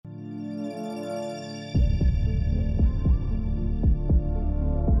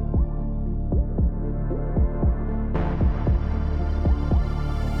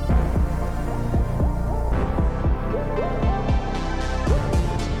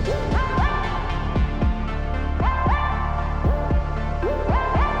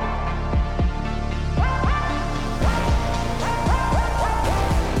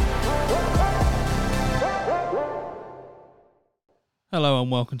Hello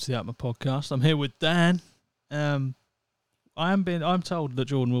and welcome to the APMA podcast. I'm here with Dan. I'm told that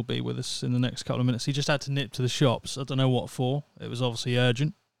Jordan will be with us in the next couple of minutes. He just had to nip to the shops. I don't know what for. It was obviously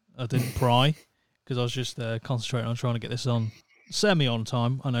urgent. I didn't pry because I was just concentrating on trying to get this on semi-on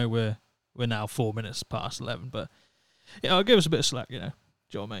time. I know we're now 4 minutes past 11, but yeah, I'll give us a bit of slack, Do you know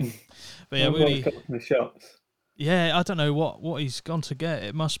what I mean? But yeah, the shops. Yeah, I don't know what he's gone to get.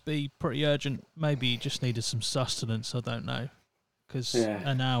 It must be pretty urgent. Maybe he just needed some sustenance. I don't know. Because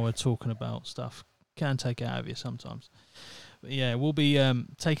an hour talking about stuff can take it out of you sometimes. But yeah, we'll be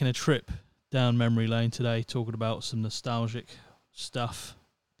taking a trip down memory lane today, talking about some nostalgic stuff.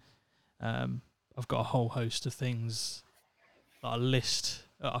 I've got a whole host of things, like a list.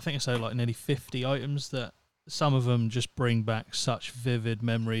 I think it's like nearly 50 items that some of them just bring back such vivid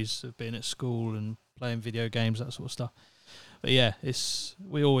memories of being at school and playing video games, that sort of stuff. But yeah,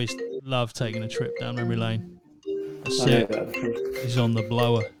 we always love taking a trip down memory lane. He's on the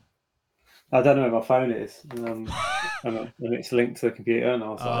blower. I don't know where my phone is, and it's linked to the computer, and I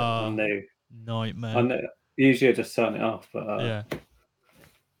was like, I knew. Nightmare. I know. Usually I just turn it off, but yeah.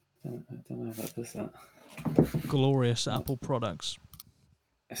 I don't know if that does that. Glorious Apple products.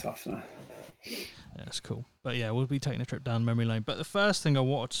 It's off now. Yeah, that's cool. But yeah, we'll be taking a trip down memory lane. But the first thing I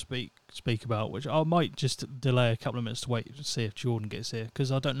wanted to speak about, which I might just delay a couple of minutes to wait to see if Jordan gets here,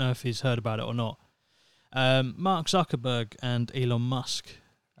 because I don't know if he's heard about it or not. Mark Zuckerberg and Elon Musk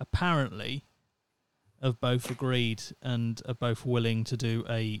apparently have both agreed and are both willing to do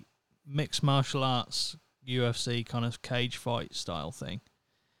a mixed martial arts UFC kind of cage fight style thing,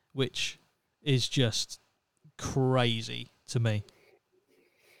 which is just crazy to me.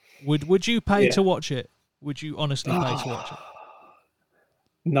 Would you pay to watch it? Would you honestly pay to watch it?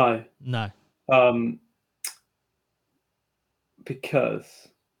 No. Because,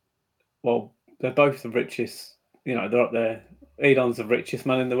 well, they're both the richest. They're up there. Elon's the richest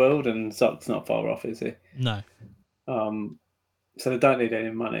man in the world, and Zuck's not far off, is he? No. So they don't need any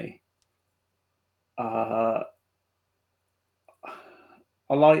money. I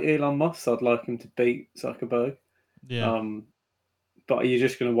like Elon Musk. I'd like him to beat Zuckerberg. Yeah. But you're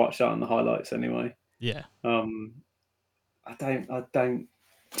just going to watch that on the highlights anyway. Yeah. I don't.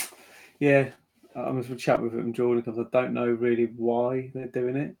 Yeah, I was chat with him, Jordan, because I don't know really why they're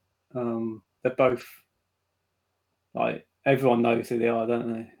doing it. They're both like everyone knows who they are,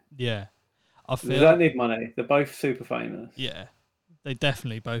 don't they? Yeah. They don't need money. They're both super famous. Yeah, they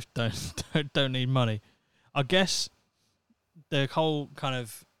definitely both don't need money. I guess the whole kind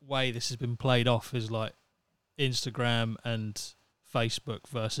of way this has been played off is like Instagram and Facebook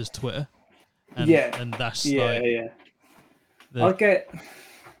versus Twitter. And, and that's I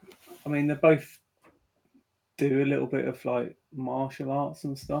mean, they both do a little bit of like martial arts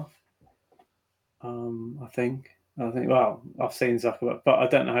and stuff. I think. Well, I've seen Zuckerberg, but I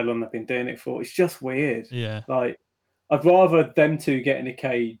don't know how long they've been doing it for. It's just weird. Yeah. Like, I'd rather them two get in a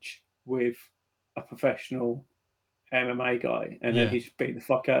cage with a professional MMA guy and then he just beat the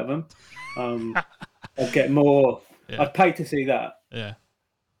fuck out of them. I'd get more. Yeah. I'd pay to see that. Yeah.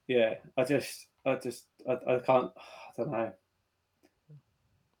 Yeah. I can't. I don't know.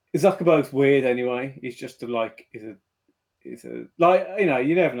 Zuckerberg's weird anyway. He's just he's a like,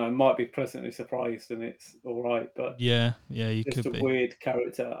 you never know. Might be pleasantly surprised and it's all right, but you just could be. Just a weird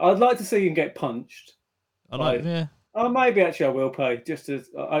character. I'd like to see him get punched. Oh, maybe actually I will pay just as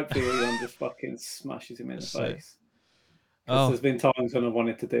hopefully Elon just fucking smashes him in the face. There's been times when I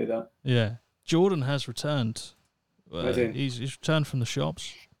wanted to do that. Yeah, Jordan has returned. He's returned from the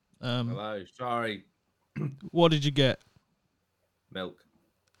shops. Hello, sorry. What did you get? Milk.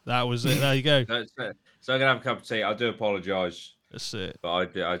 That was it. There you go. So I'm gonna have a cup of tea. I do apologise. That's it.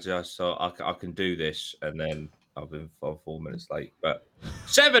 But I just thought I can do this, and then I've been 4 minutes late. But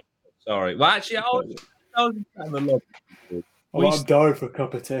 7. Sorry. Well, actually, I'm dying for a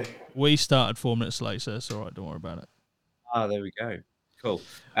cup of tea. We started 4 minutes late, so it's all right. Don't worry about it. Ah, there we go. Cool.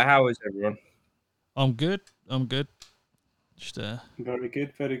 How is everyone? I'm good. Just very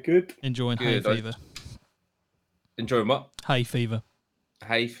good. Enjoying hay fever. Enjoying what? Hay fever.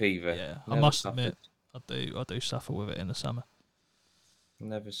 Hay fever. Yeah, I must admit, I do suffer with it in the summer.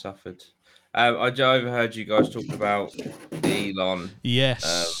 Never suffered. I overheard you guys talking about Elon.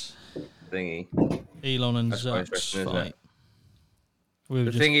 Yes. Thingy. Elon and Zuck's fight.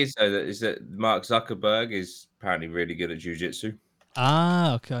 The thing is, though, that Mark Zuckerberg is apparently really good at jiu-jitsu.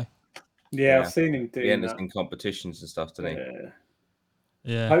 Ah, okay. Yeah, I've seen him do that. He enters in competitions and stuff, doesn't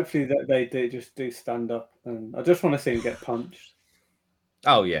he? Yeah. Hopefully that they do stand up, and I just want to see him get punched.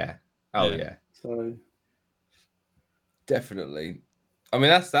 Oh yeah. So definitely. I mean,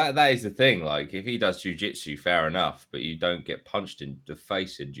 that is the thing. Like, if he does jiu-jitsu, fair enough, but you don't get punched in the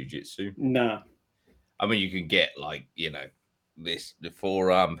face in jiu-jitsu. No. I mean, you can get like, the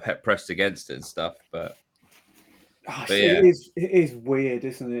forearm pressed against it and stuff, but yeah. It is weird,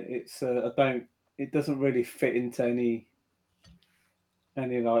 isn't it? It's it doesn't really fit into any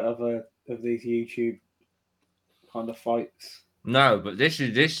like other of these YouTube kind of fights. No, but this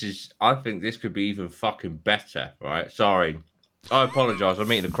is. I think this could be even fucking better. Right? Sorry, I apologize.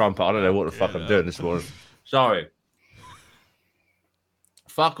 I'm eating a crumpet. I don't know what the fuck I'm doing this morning. Sorry.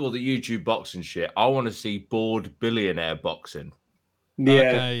 Fuck all the YouTube boxing shit. I want to see bored billionaire boxing. Yeah.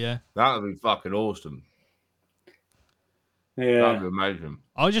 Okay, yeah. That would be fucking awesome. Yeah. That'd be amazing.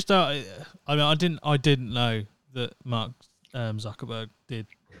 I just don't. I mean, I didn't know that Mark Zuckerberg did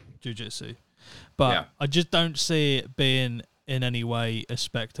jiu-jitsu, but I just don't see it being in any way a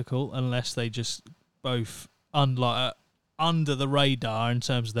spectacle unless they just both under the radar in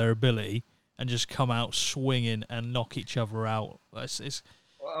terms of their ability and just come out swinging and knock each other out.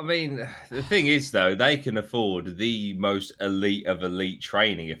 I mean, the thing is, though, they can afford the most elite of elite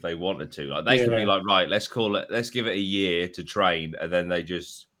training if they wanted to. Like, they can be like, right, let's give it a year to train, and then they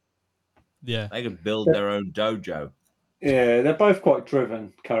can build their own dojo. Yeah, they're both quite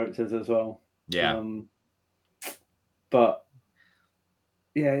driven characters as well. Yeah. But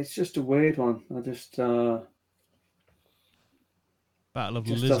yeah, it's just a weird one. I just Battle of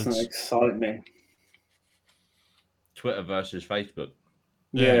the Lizards doesn't excite me. Twitter versus Facebook.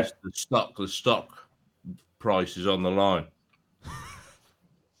 Yeah. The stock price is on the line.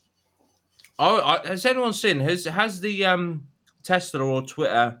 Has anyone seen? Has the Tesla or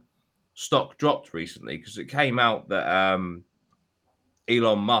Twitter stock dropped recently? Because it came out that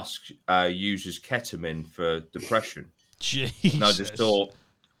Elon Musk uses ketamine for depression. Jesus. And I just thought,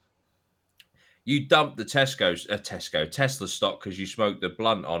 you dumped the Tesla stock because you smoked the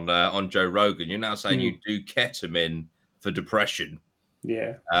blunt on Joe Rogan. You're now saying you do ketamine for depression.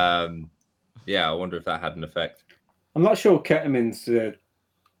 Yeah. I wonder if that had an effect. I'm not sure ketamine's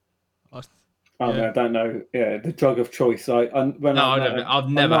I don't know. Yeah, the drug of choice. I've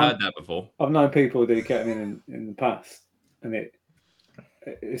never heard that before. I've known people do ketamine in the past, and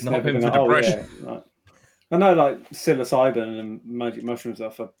it's not never been been for depression. I know, like psilocybin and magic mushrooms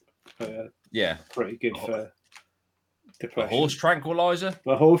are pretty good for depression. A horse tranquilizer.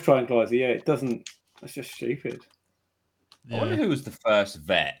 A horse tranquilizer. Yeah, it doesn't. That's just stupid. I wonder who was the first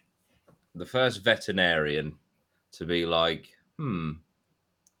veterinarian to be like, I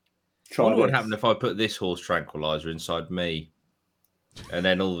wonder what happened if I put this horse tranquilizer inside me, and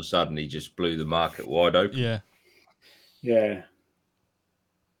then all of a sudden he just blew the market wide open. Yeah.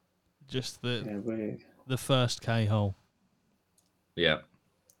 Just the first K-hole. Yeah,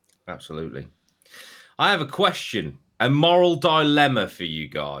 absolutely. I have a question, a moral dilemma for you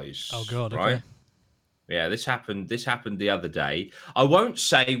guys. Oh God, right? Okay. Yeah, this happened the other day. I won't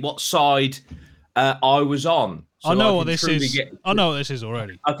say what side I was on. So I know what this is. I know what this is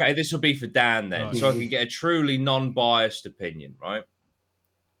already. Okay, this will be for Dan then, right. So I can get a truly non-biased opinion, right?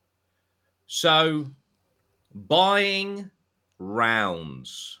 So, buying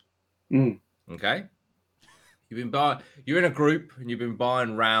rounds. Okay? You're in a group and you've been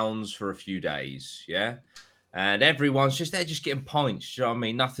buying rounds for a few days, yeah? And everyone's they're just getting pints. You know what I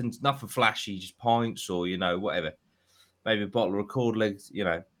mean? Nothing flashy, just pints or, whatever. Maybe a bottle of cord legs,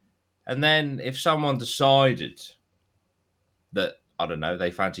 And then if someone decided that, I don't know,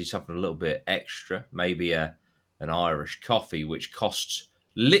 they fancy something a little bit extra, maybe an Irish coffee, which costs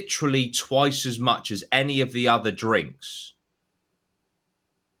literally twice as much as any of the other drinks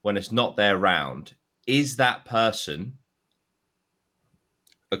when it's not their round, is that person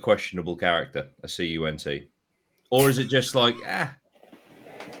a questionable character, a CUNT? Or is it just like,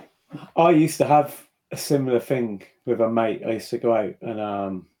 I used to have a similar thing with a mate. I used to go out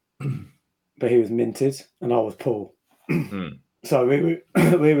and but he was minted and I was poor. So we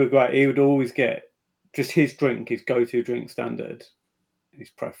were great. He would always get just his go-to drink standard, his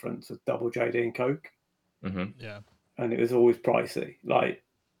preference of double JD and Coke. Yeah. And it was always pricey. Like,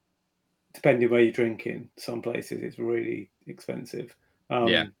 depending where you're drinking, some places it's really expensive.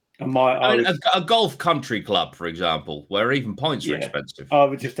 And a golf country club, for example, where even pints are expensive. I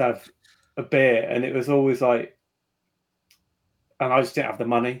would just have a beer, and it was always like, and I just didn't have the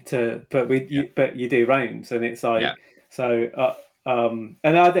money to. But you do rounds, and it's like so. And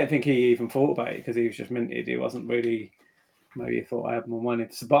I don't think he even thought about it because he was just minted. He wasn't really. Maybe he thought I had more money.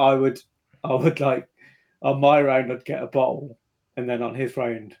 But I would like on my round I'd get a bottle, and then on his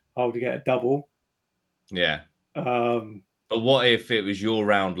round I would get a double. Yeah. But what if it was your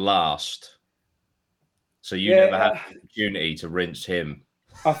round last, So you never had the opportunity to rinse him.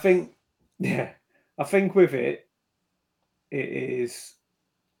 I think with it is.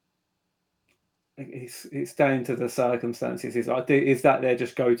 It's down to the circumstances. Is that their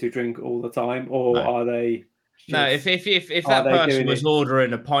just go-to drink all the time, or are they? No, if that person was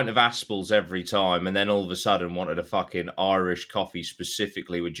ordering a pint of Aspels every time, and then all of a sudden wanted a fucking Irish coffee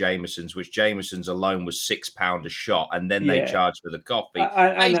specifically with Jameson's, which Jameson's alone was £6 a shot, and then they charge for the coffee,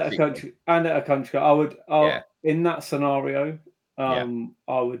 and at a country, I would, in that scenario, I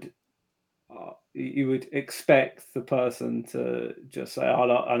would. You would expect the person to just say,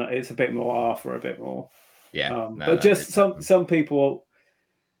 "Oh, it's a bit more, I'll offer a bit more." Yeah, but just some people,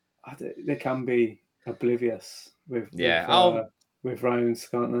 they can be oblivious with rounds,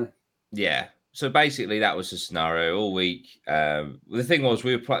 can't they? Yeah. So basically, that was the scenario all week. The thing was,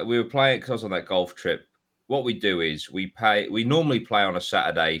 we were playing because I was on that golf trip. What we do is we normally play on a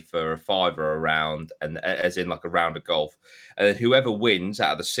Saturday for a £5 a round, and as in like a round of golf, and then whoever wins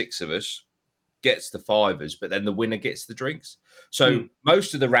out of the 6 of us gets the fivers, but then the winner gets the drinks. So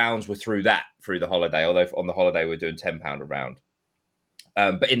most of the rounds were through the holiday, although on the holiday we're doing £10 a round.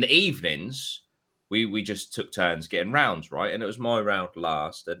 But in the evenings, we just took turns getting rounds, right? And it was my round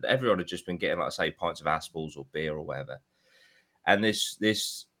last, and everyone had just been getting, like I say, pints of Aspels or beer or whatever. And this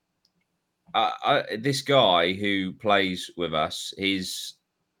guy who plays with us, he's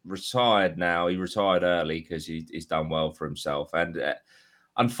retired now. He retired early because he's done well for himself. And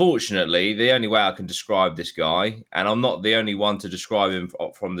unfortunately, the only way I can describe this guy, and I'm not the only one to describe him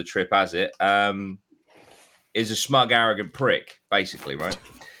from the trip as it, is a smug, arrogant prick, basically, right?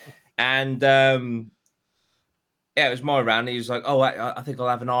 And it was my round. He was like, "Oh, I think I'll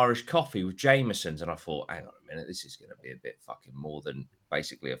have an Irish coffee with Jameson's." And I thought, hang on a minute, this is going to be a bit fucking more than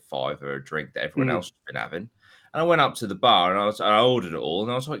basically a £5 a drink that everyone else has been having. And I went up to the bar and I ordered it all.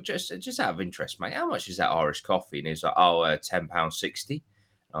 And I was like, just out of interest, mate, how much is that Irish coffee? And he was like, £10.60.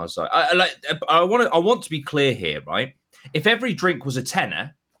 I was like, I want to be clear here, right? If every drink was a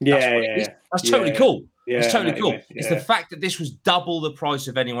tenner, that's totally cool. It's totally cool. It's the fact that this was double the price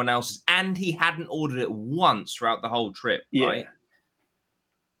of anyone else's, and he hadn't ordered it once throughout the whole trip, right?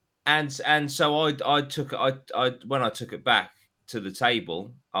 And so I took it. When I took it back to the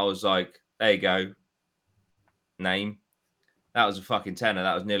table, I was like, there you go, name. That was a fucking tenner.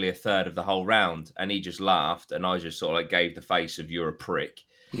 That was nearly a third of the whole round. And he just laughed, and I just sort of like gave the face of you're a prick.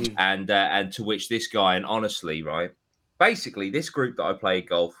 And to which this guy, and honestly, right, basically this group that I play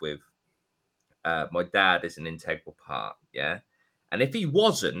golf with, my dad is an integral part, yeah. And if he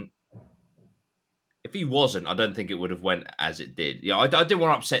wasn't, I don't think it would have went as it did. I didn't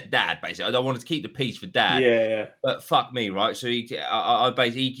want to upset Dad. Basically, I wanted to keep the peace for Dad. Yeah. But fuck me, right? So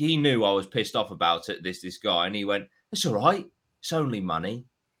he knew I was pissed off about it. This guy, and he went, "It's all right. It's only money."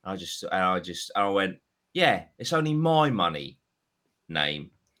 I went, "Yeah, it's only my money."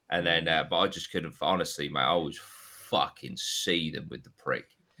 Name. And then, but I just couldn't. Honestly, mate, I was fucking seething with the prick.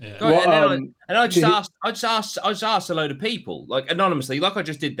 Yeah. I just asked a load of people, like anonymously, like I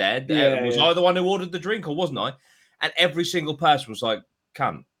just did there. Was I the one who ordered the drink, or wasn't I? And every single person was like,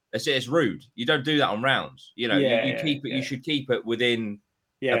 "Cunt, it's rude. You don't do that on rounds. You know, you keep it. You should keep it within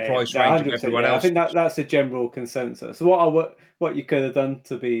a price range of everyone else." I think that's a general consensus. So what you could have done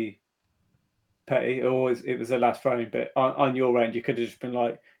to be petty, or it was the last frame, but on your end, you could have just been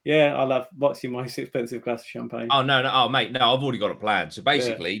like, "Yeah, I'll have what's your most expensive glass of champagne." Oh no, mate, no, I've already got a plan. So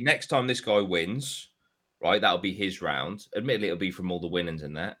basically, next time this guy wins, right, that'll be his round. Admittedly, it'll be from all the winnings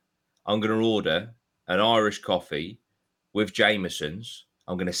and that. I'm going to order an Irish coffee with Jameson's.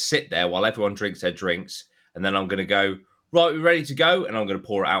 I'm going to sit there while everyone drinks their drinks, and then I'm going to go, "Right, we're ready to go," and I'm going to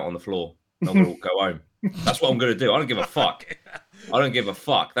pour it out on the floor. And I'm going to go home. That's what I'm going to do. I don't give a fuck. I don't give a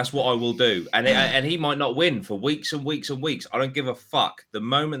fuck. That's what I will do. And he might not win for weeks and weeks and weeks. I don't give a fuck. The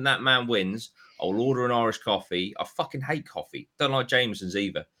moment that man wins, I'll order an Irish coffee. I fucking hate coffee. Don't like Jameson's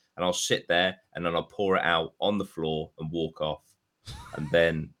either. And I'll sit there and then I'll pour it out on the floor and walk off. And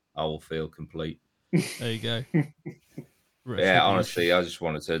then I will feel complete. There you go. Yeah, honestly, I just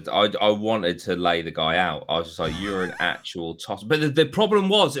wanted to. I wanted to lay the guy out. I was just like, "You're an actual toss." But the problem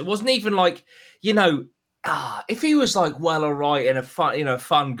was, it wasn't even like, if he was like, well, all right, and a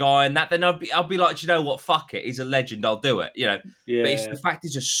fun guy and that, then I'll be like, you know what, fuck it, he's a legend, I'll do it, But it's the fact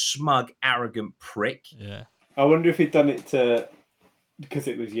he's a smug, arrogant prick. Yeah. I wonder if he'd done it because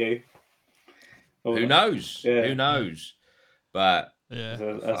it was you. Who knows? Yeah. Who knows? But he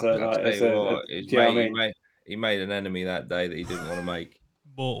made an enemy that day that he didn't want to make.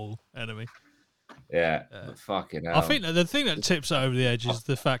 Mortal enemy. Yeah, but fucking hell. I think that the thing that tips over the edge is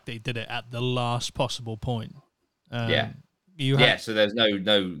the fact that he did it at the last possible point. So there's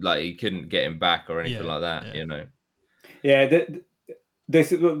no like he couldn't get him back or anything like that, you know. Yeah,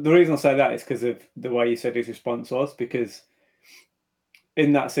 the reason I say that is because of the way you said his response was, because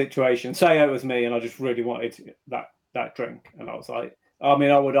in that situation, say it was me and I just really wanted that drink, and I was like, I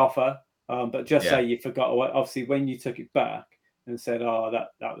mean, I would offer, but just say you forgot. Obviously, when you took it back and said, "Oh,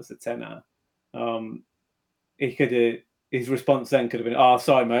 that was a tenner," he could have. His response then could have been, "Oh,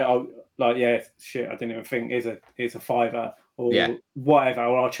 sorry, mate. Shit, I didn't even think it's a fiver or whatever,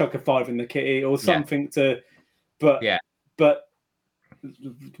 or I'll chuck a five in the kitty or something to." But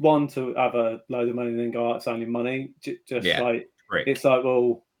one, to have a load of money and then go out, it's only money. Like it's like,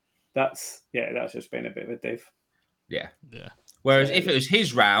 well, that's just been a bit of a div. Yeah. Whereas if it was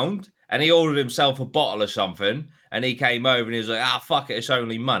his round and he ordered himself a bottle of something and he came over and he was like, fuck it, it's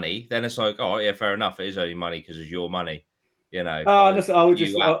only money, then it's like, oh yeah, fair enough, it is only money because it's your money, you know. I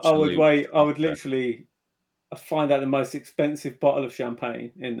would literally find out the most expensive bottle of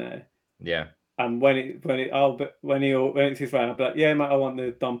champagne in there. Yeah. And when it's his round, I'd be like, yeah, mate, I want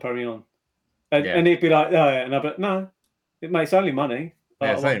the Dom Perignon. And he'd be like, oh, yeah. And I'd be like, no, it makes only money.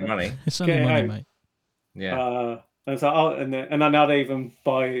 It's only money. It's only money, mate. Yeah. And so and then I'd even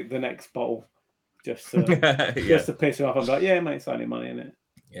buy the next bottle just to piss him off. I'm like, yeah, mate, it's only money, innit?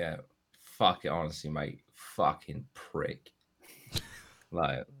 Yeah. Fuck it, honestly, mate. Fucking prick.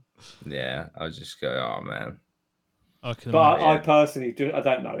 Like, yeah, I just go, oh man. I personally I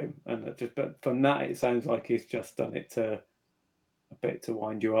don't know him, but from that it sounds like he's just done it a bit to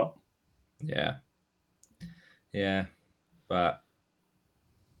wind you up. Yeah, but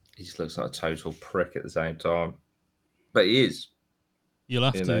he just looks like a total prick at the same time. But he is. You'll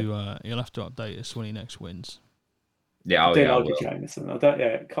have to update us when he next wins. Yeah, I like Jameson. I don't.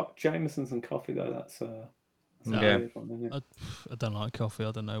 Yeah, Jameson's and coffee though. That's I don't like coffee.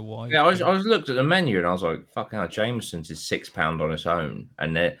 I don't know why. Yeah, I was looked at the menu and I was like, "Fucking hell, Jameson's is £6 on its own."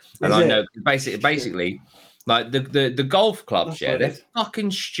 And I know basically, like the golf clubs, they're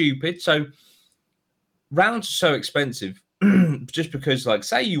fucking stupid. So rounds are so expensive just because, like,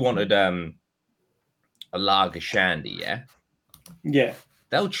 say you wanted a lager shandy,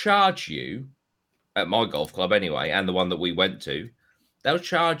 they'll charge you at my golf club anyway, and the one that we went to, they'll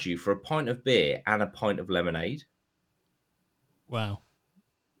charge you for a pint of beer and a pint of lemonade. Wow.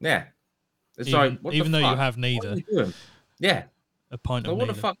 Yeah. It's even though you have neither. What are you doing? Yeah. A pint of what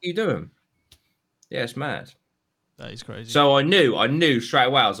the fuck are you doing? Yeah, it's mad. That is crazy. So I knew straight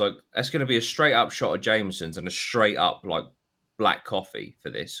away. I was like, that's going to be a straight up shot of Jameson's and a straight up like black coffee for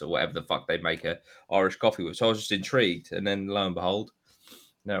this or whatever the fuck they make a Irish coffee with. So I was just intrigued. And then lo and behold,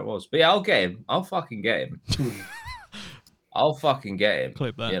 there it was. But yeah, I'll get him. I'll fucking get him. I'll fucking get him.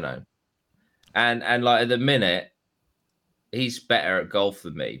 Clip that. You know. And like at the minute, he's better at golf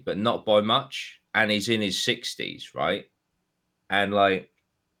than me, but not by much. And he's in his 60s, right? And like,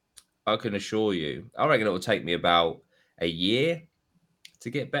 I can assure you, I reckon it will take me about a year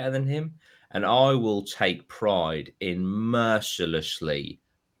to get better than him. And I will take pride in mercilessly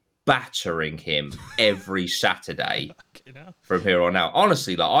battering him every Saturday from here on out.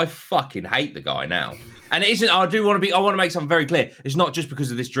 Honestly, like, I fucking hate the guy now. And it isn't, I want to make something very clear. It's not just because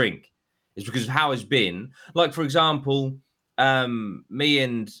of this drink. It's because of how it's been. Like, for example, me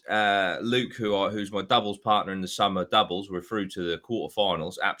and Luke, who's my doubles partner in the summer doubles, we're through to the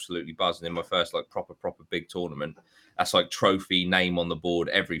quarterfinals, absolutely buzzing in my first like proper big tournament. That's like trophy, name on the board,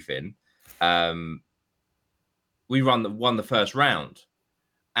 everything. We won the first round,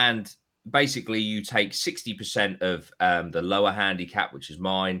 and basically you take 60% of the lower handicap, which is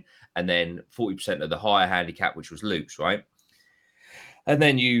mine, and then 40% of the higher handicap, which was Luke's, right? And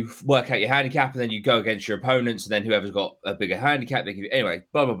then you work out your handicap, and then you go against your opponents, and then whoever's got a bigger handicap, they give you anyway,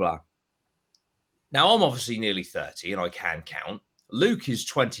 blah, blah, blah. Now, I'm obviously nearly 30, and I can count. Luke is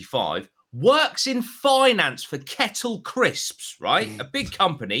 25, works in finance for Kettle Crisps, right? A big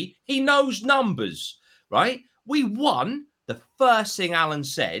company. He knows numbers, right? We won. The first thing Alan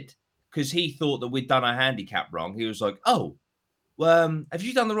said, because he thought that we'd done our handicap wrong, he was like, oh, well, have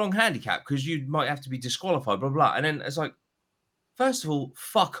you done the wrong handicap? Because you might have to be disqualified, blah, blah. And then it's like, first of all,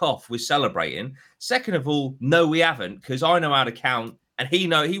 fuck off. We're celebrating. Second of all, no, we haven't, because I know how to count, and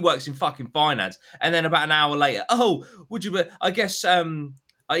he works in fucking finance. And then about an hour later, oh, would you? I guess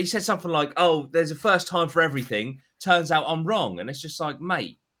he said something like, "Oh, there's a first time for everything." Turns out I'm wrong, and it's just like,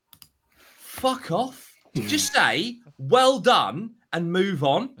 mate, fuck off. Just say well done and move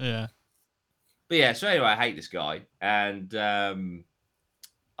on. Yeah. But yeah. So anyway, I hate this guy, and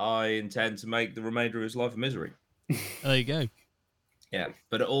I intend to make the remainder of his life a misery. There you go. Yeah,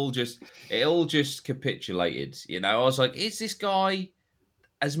 but it all just capitulated. You know, I was like, is this guy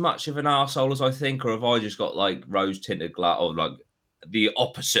as much of an arsehole as I think, or have I just got like rose tinted glass, or like the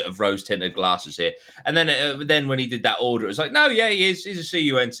opposite of rose tinted glasses here? And then when he did that order, it was like, no, yeah, he is. He's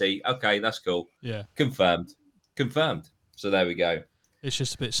a CUNT. Okay, that's cool. Yeah, confirmed. So there we go. it's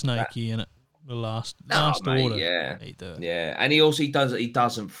just a bit snaky, in it. The last Mate, order. Yeah, He do it. yeah, and he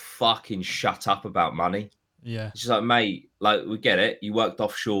doesn't fucking shut up about money. Yeah, It's just like, mate, like we get it. You worked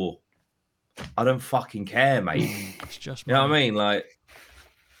offshore. I don't fucking care, mate. it's just You know what I mean? Like,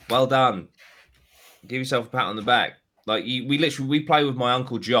 well done. Give yourself a pat on the back. Like we play with my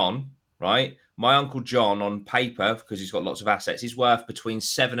Uncle John, right? My Uncle John on paper, because he's got lots of assets, he's worth between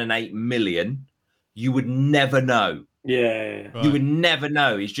 7 and 8 million. You would never know. Yeah. Right. You would never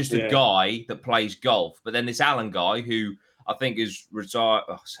know. He's just a guy that plays golf. But then this Alan guy who I think is retired.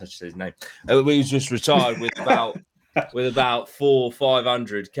 Oh, such his name. He was just retired with about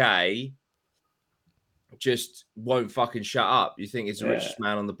 400-500K. Just won't fucking shut up. You think he's the richest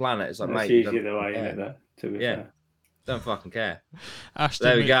man on the planet? It's like, that's mate, usually the way, isn't it? To be fair. Don't fucking care.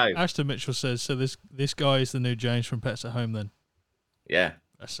 There we go. Ashton Mitchell says, so this guy is the new James from Pets at Home then? Yeah.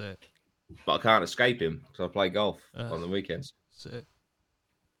 That's it. But I can't escape him because I play golf on the weekends. That's it.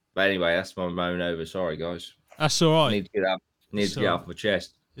 But anyway, that's my moan over. Sorry, guys. That's all right. I need to get off my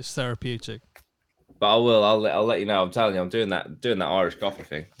chest. It's therapeutic. But I will. I'll let you know. I'm telling you, I'm doing that Irish coffee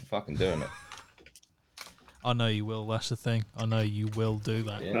thing. I'm fucking doing it. I know you will. That's the thing. I know you will do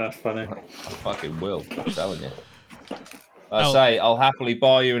that. Yeah. That's funny. I fucking will. I'm telling you. Say, I'll happily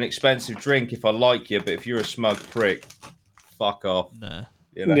buy you an expensive drink if I like you, but if you're a smug prick, fuck off. Nah.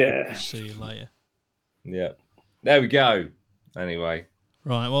 You know? Yeah. See you later. Yeah. There we go. Anyway.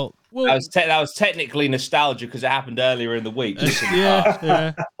 Right. Well, that was technically nostalgia because it happened earlier in the week.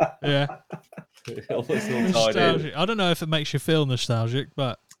 Yeah. Nostalgic. I don't know if it makes you feel nostalgic,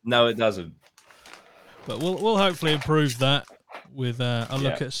 but no, it doesn't. But we'll hopefully improve that with a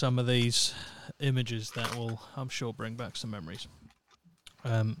look at some of these images that will, I'm sure, bring back some memories.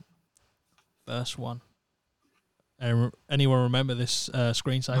 First one. Anyone remember this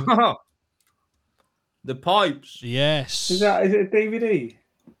screensaver? The pipes. Yes. Is it a DVD?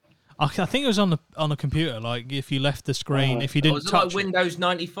 I think it was on the computer. Like if you left the screen, if you didn't touch it like Windows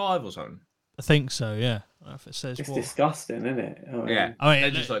 95 or something. I think so. Yeah. I don't know if it says. It's disgusting, isn't it? Yeah. I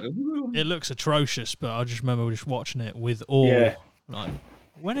mean, it looks atrocious, but I just remember just watching it with awe. Yeah. Like,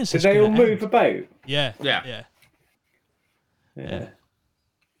 when is this? Did they all move about? Yeah. Yeah.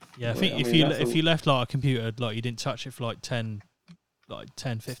 I think if you left like a computer, like you didn't touch it for like 10,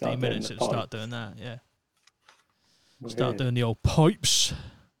 15 minutes, it'd start doing that. Yeah. Start doing the old pipes.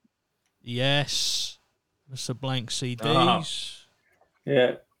 Yes. Mr. Blank CDs.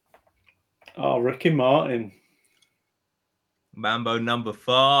 Yeah. Oh, Ricky Martin. Mambo number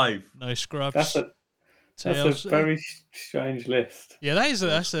 5. No scrubs. That's a very strange list. Yeah,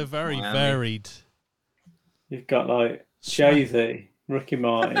 that's a very varied. You've got like Jay-Z, Ricky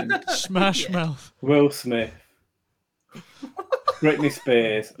Martin, Smash Mouth, Will Smith, Britney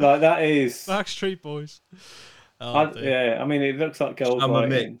Spears. Like that is Backstreet Boys. I mean, it looks like girls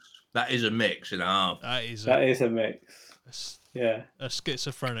writing. That is a mix and a half. That is a mix. A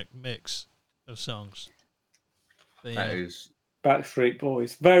schizophrenic mix of songs. But, that is Backstreet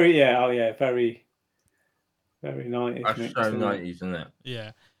Boys. Very, very, very 90s. That's mix, so 90s, isn't it?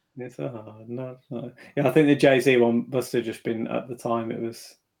 Yeah. It's no. Yeah, I think the Jay-Z one must have just been at the time. It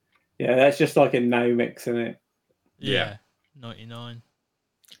was, that's just like a no mix, isn't it? Yeah. 99.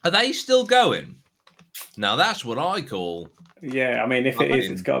 Are they still going? Now that's what I call. Yeah, I mean, if it is,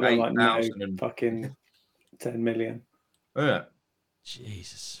 it's got to be like fucking 10 million. Yeah.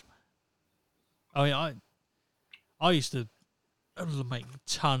 Jesus. I mean, I used to make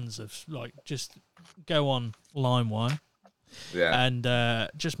tons of just go on LimeWire. Yeah. And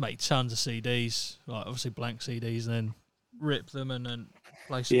just make tons of CDs, like obviously blank CDs, and then rip them and then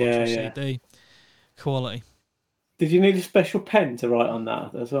place them onto a CD. Quality. Did you need a special pen to write on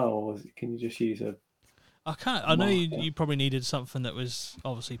that as well, or can you just use a? I know you probably needed something that was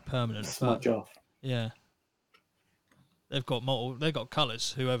obviously permanent. Smudge off. Yeah. They've got multiple. They've got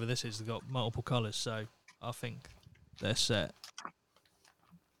colours. Whoever this is, they've got multiple colours. So I think they're set.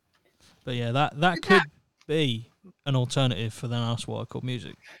 But yeah, that could be an alternative for then ask what I call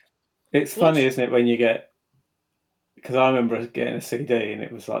music. It's funny, isn't it, when you get, because I remember getting a CD and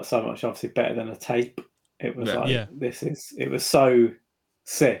it was like so much obviously better than a tape. It was it was so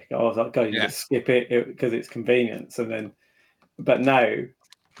sick. I was like, go, you just skip it because it's convenience. And then, but now you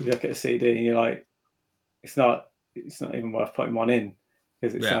look at a CD and you're like, it's not even worth putting one in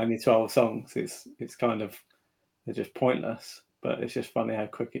because it's only 12 songs. It's kind of, they're just pointless. But it's just funny how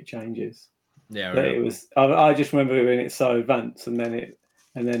quick it changes. Yeah, it was. I just remember when it's so advanced, and then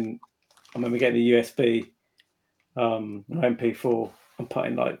And then I remember getting a USB MP4 and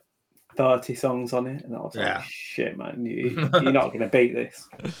putting like 30 songs on it, and I was like, shit, man, you're not going to beat this.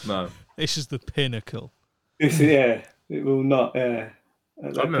 No. This is the pinnacle. It will not. I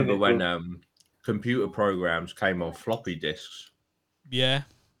remember when computer programs came on floppy disks. Yeah.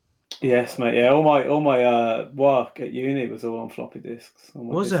 Yes, mate. Yeah, all my work at uni was all on floppy disks.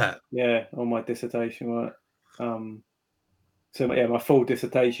 That? Yeah, all my dissertation work. So yeah, my full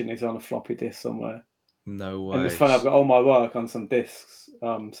dissertation is on a floppy disk somewhere. No way. And it's funny, I've got all my work on some disks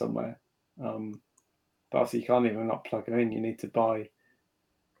somewhere. But obviously you can't even not plug them in. You need to buy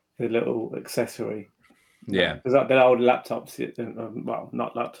the little accessory. Yeah. Because like the old laptops, well,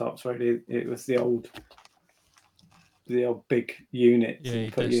 not laptops really. It was the old big unit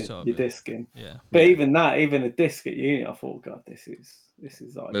you put your disc in. Yeah. But even a disc at uni, I thought, God, this is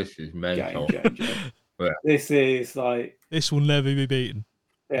like this is mental. Game changer. Yeah. This is like, this will never be beaten.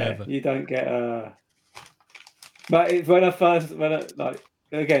 Yeah, ever. You don't get But when I like,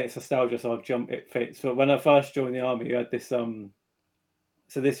 again, it's nostalgia, so it fits. But when I first joined the army, you had this so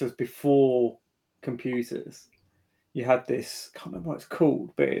this was before computers. You had this, I can't remember what it's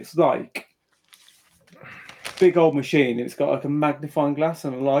called, but it's like big old machine. It's got like a magnifying glass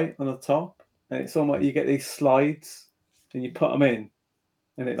and a light on the top, and it's almost, you get these slides and you put them in,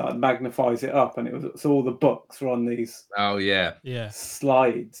 and it like magnifies it up, and so all the books were on these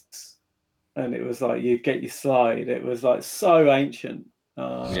slides, and it was like you get your slide. It was like so ancient.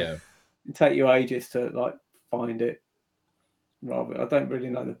 It'd take you ages to like find it. I don't really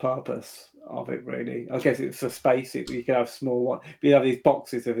know the purpose of it, really. I guess it's for space. You could have small one. But you have these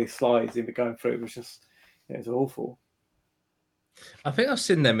boxes of these slides and going through. It was just, it was awful. I think I've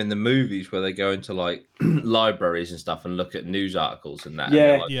seen them in the movies where they go into like libraries and stuff and look at news articles and that.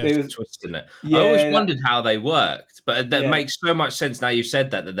 Yeah, and they're like twisting it. Yeah, I always wondered how they worked, but that makes so much sense now you've said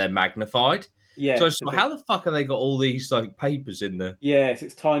that they're magnified. Yeah. So how the fuck have they got all these like papers in there? Yes,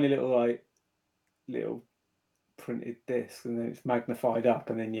 it's tiny little printed disc, and then it's magnified up,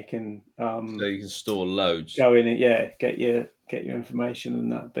 and then you can so you can store loads. Go in it, get your information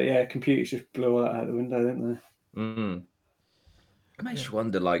and that. But yeah, computers just blew all that out the window, didn't they? It makes you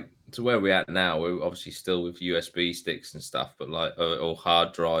wonder, like, to where we're at now. We're obviously still with USB sticks and stuff, but like or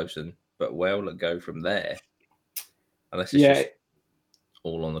hard drives, but where will it go from there? Unless it's just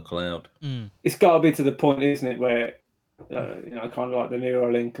all on the cloud. It's got to be to the point, isn't it, where kind of like the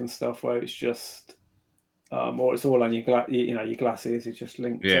Neuralink and stuff, where it's just or it's all on your your glasses. It's just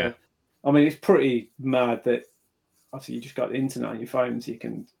linked. Yeah. I mean, it's pretty mad that obviously you just got the internet on your phones. You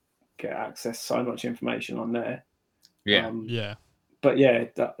can get access to so much information on there. Yeah. But yeah,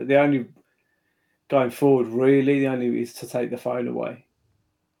 the only going forward, really, the only is to take the phone away.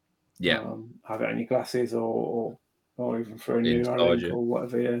 Yeah. Have it on your glasses or even for a Neuralink or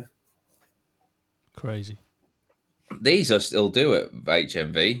whatever. Yeah. Crazy. These are still do it,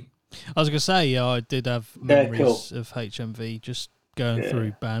 HMV. I was going to say, I did have memories of HMV just going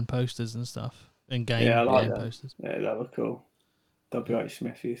through band posters and stuff and game posters. Yeah, that was cool. WH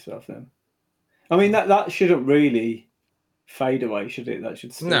Smith used to have them. I mean, that shouldn't really fade away, should it? That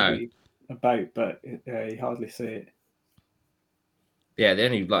should still be about, but you hardly see it. Yeah, the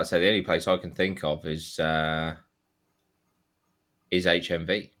only place I can think of is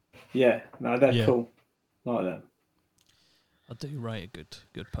HMV. Yeah, no, they're cool. I like them. I do rate a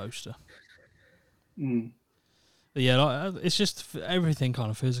good poster. But yeah, it's just everything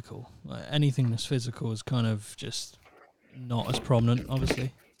kind of physical. Like anything that's physical is kind of just not as prominent,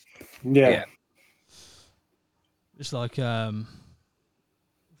 obviously. Yeah. It's like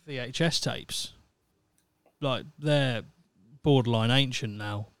VHS tapes. Like they're borderline ancient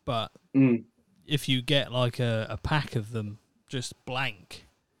now, but if you get like a pack of them just blank,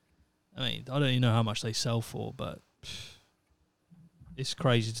 I mean, I don't even know how much they sell for, but it's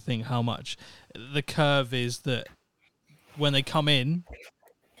crazy to think how much the curve is that when they come in,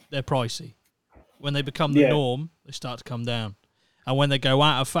 they're pricey. When they become the norm, they start to come down. And when they go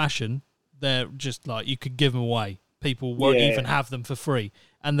out of fashion, they're just like, you could give them away. People won't even have them for free.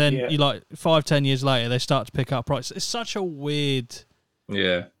 And then you 5-10 years later, they start to pick up price. It's such a weird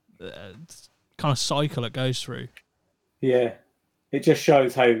kind of cycle it goes through. Yeah. It just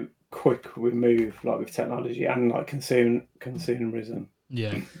shows how quick we move, like with technology and like consumerism.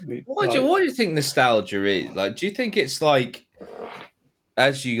 Yeah. Why do you think nostalgia is? Like, do you think it's like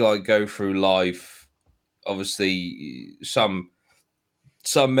as you like go through life, obviously some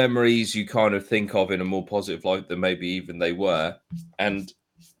memories you kind of think of in a more positive light than maybe even they were, and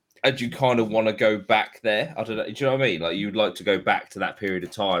you kind of want to go back there? I don't know. Do you know what I mean? Like you'd like to go back to that period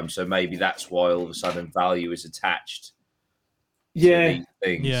of time, so maybe that's why all of a sudden value is attached Yeah, these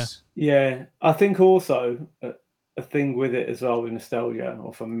things. Yeah. I think also a thing with it as well with nostalgia,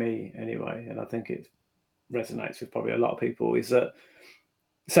 or for me anyway, and I think it resonates with probably a lot of people, is that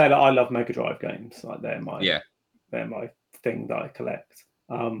say that I love Mega Drive games, like they're my thing that I collect.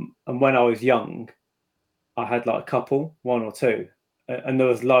 And when I was young, I had like a couple, one or two, and there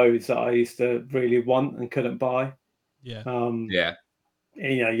was loads that I used to really want and couldn't buy. Yeah.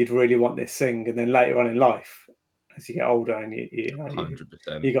 Yeah. You'd really want this thing, and then later on in life, as you get older and you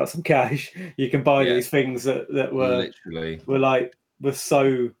 100%. got some cash, you can buy these things that were literally were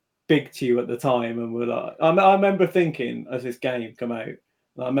so big to you at the time, and were like, I remember thinking as this game come out,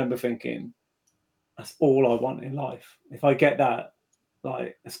 I remember thinking, that's all I want in life. If I get that,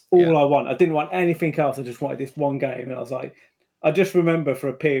 like that's all I want. I didn't want anything else. I just wanted this one game, and I was like, I just remember for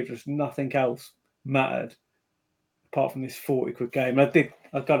a period, just nothing else mattered apart from this 40 quid game. And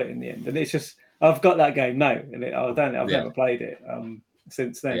I got it in the end, and it's just I've got that game now, and I've never played it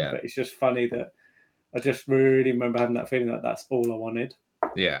since then. But it's just funny that I just really remember having that feeling that that's all I wanted.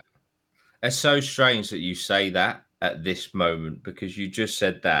 Yeah, it's so strange that you say that at this moment, because you just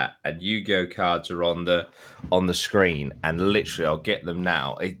said that, and Yu-Gi-Oh cards are on the screen, and literally I'll get them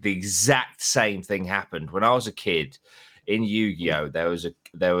now. The exact same thing happened when I was a kid. In Yu-Gi-Oh, there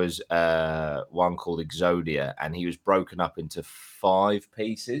was one called Exodia, and he was broken up into 5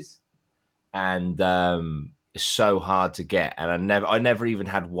 pieces, and it's so hard to get. And I never even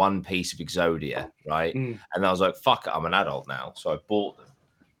had one piece of Exodia, right? And I was like, fuck it, I'm an adult now, so I bought them,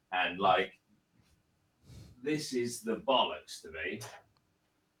 and like, this is the bollocks to me.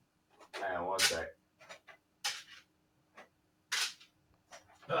 Hang on one sec.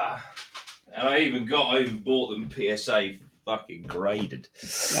 And I even bought them PSA fucking graded.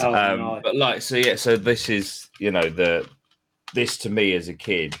 Nice. But like, so this is, this to me as a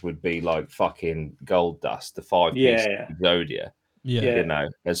kid would be like fucking gold dust, the 5 piece Exodia. Yeah.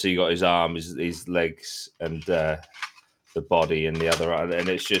 And so you got his arms, his legs, and the body, and the other, and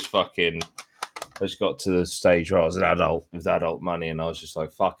it's just fucking. I just got to the stage where I was an adult with adult money, and I was just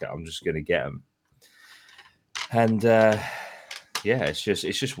like, fuck it, I'm just gonna get them. And it's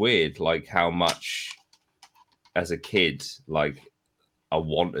just weird, like how much as a kid, like I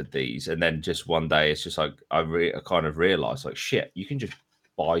wanted these, and then just one day it's just like I kind of realized, like, shit, you can just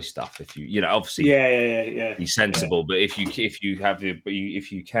buy stuff if you obviously be sensible, but if you have it, but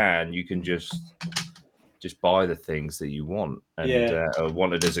if you can, you can just buy the things that you want and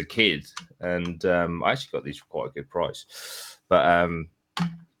wanted as a kid. And I actually got these for quite a good price, but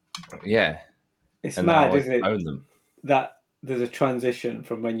it's and mad, now isn't it, own them. that there's a transition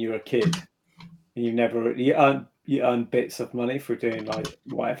from when you're a kid and you earn bits of money for doing like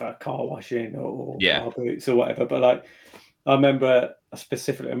whatever, car washing or car boots or whatever. But like I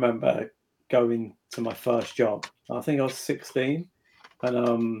specifically remember going to my first job. I think I was 16, and I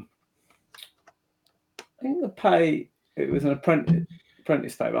think the pay, it was an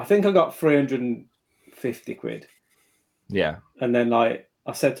apprentice pay, but I think I got 350 quid. Yeah. And then like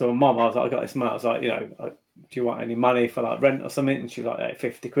I said to my mum, I was like, I got this money. I was like, do you want any money for like rent or something? And she was like,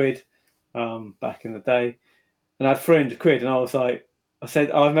 50 quid back in the day. And I had 300 quid, and I was like,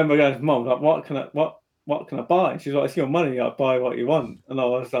 I remember going to mum, like, what can I buy? And she was like, it's your money, I'll buy what you want. And I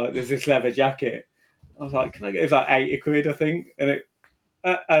was like, there's this leather jacket. I was like, can I get it? It's like 80 quid, I think.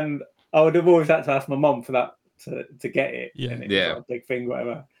 And I would have always had to ask my mum for that to get it. Yeah. And it was like a big thing,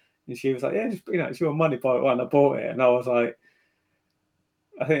 whatever. And she was like, yeah, just, it's your money, buy it. And I bought it. And I was like,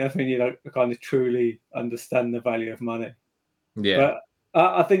 I think that's when you kind of truly understand the value of money. Yeah.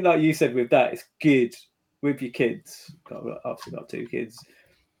 But I think, like you said with that, it's good with your kids. I've obviously got 2 kids.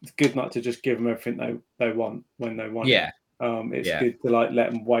 It's good not to just give them everything they want when they want it. It's good to like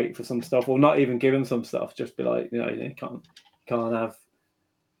let them wait for some stuff, or not even give them some stuff. Just be like, you can't have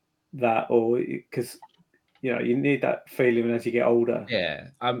that, or because you need that feeling as you get older. Yeah.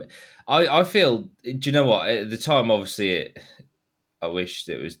 I feel. Do you know what? At the time, obviously, I wished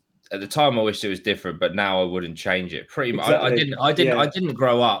it was. At the time, I wished it was different, but now I wouldn't change it. Pretty much, Exactly. I didn't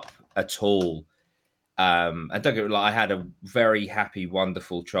grow up at all. And don't get me wrong, I had a very happy,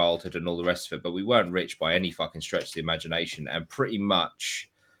 wonderful childhood and all the rest of it, but we weren't rich by any fucking stretch of the imagination. And pretty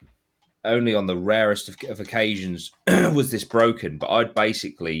much only on the rarest of occasions was this broken. But I'd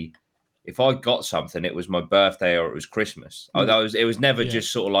basically, if I got something, it was my birthday or it was Christmas. It was never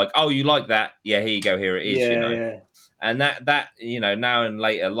just sort of like, oh, you like that? Yeah, here you go, here it is. Yeah. And that now in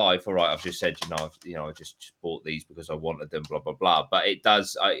later life, all right, I've just said, I just bought these because I wanted them, blah blah blah. But it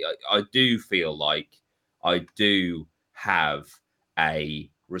does, I do feel like I do have a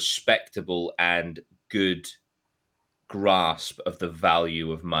respectable and good grasp of the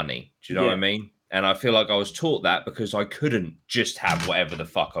value of money. Do you know what I mean? And I feel like I was taught that because I couldn't just have whatever the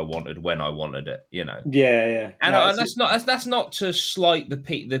fuck I wanted when I wanted it, you know. Yeah. And, and that's not to slight the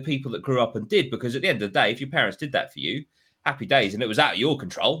people that grew up and did, because at the end of the day, if your parents did that for you, happy days, and it was out of your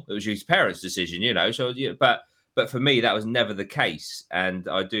control. It was your parents' decision, you know. So, yeah, but for me, that was never the case. And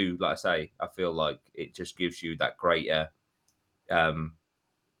I do, like I say, I feel like it just gives you that greater value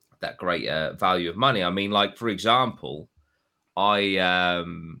of money. I mean, like, for example, I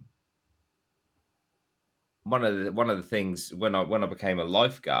one of the things when I became a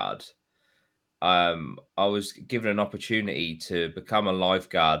lifeguard, I was given an opportunity to become a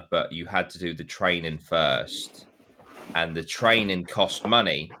lifeguard, but you had to do the training first, and the training cost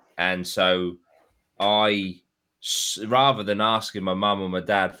money. And so rather than asking my mum or my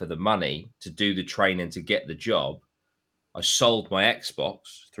dad for the money to do the training to get the job, I sold my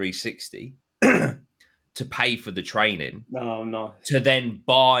Xbox 360 to pay for the training. Oh, nice. To then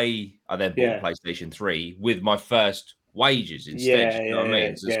I then bought a PlayStation 3 with my first wages instead. You know what I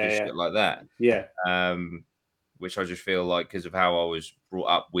mean? So it's good shit like that. Yeah. Which I just feel like, because of how I was brought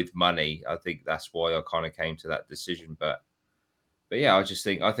up with money, I think that's why I kind of came to that decision. But yeah, I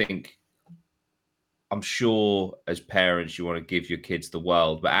think I'm sure as parents you want to give your kids the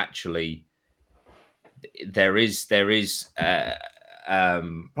world, but actually there is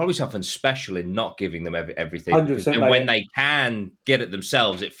probably something special in not giving them everything, because then when they can get it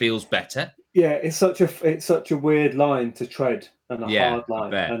themselves, it feels better. Yeah, it's such a weird line to tread, and a hard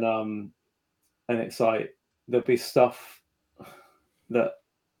line, and it's like there'll be stuff that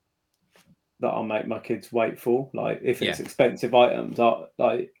I'll make my kids wait for, like if it's expensive items,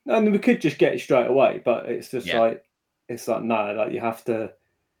 and we could just get it straight away, but it's just like no, like you have to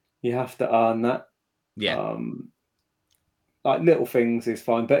earn that. Yeah. Like little things is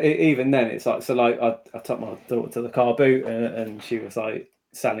fine, but even then it's like, so like I took my daughter to the car boot, and she was like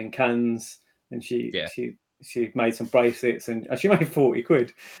selling cans, and she made some bracelets, and she made 40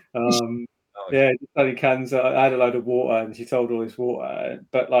 quid. Yeah, selling cans. I had a load of water, and she sold all this water,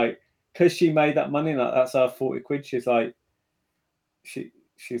 but like because she made that money, like that's her 40 quid. She's like she's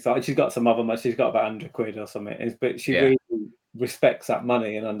got some other money. She's got about 100 quid or something, but she really respects that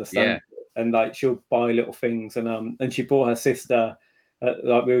money and understands it. And like she'll buy little things, and she bought her sister,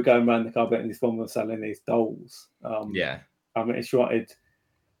 like we were going around the car boot, and this one was selling these dolls. I mean, she wanted,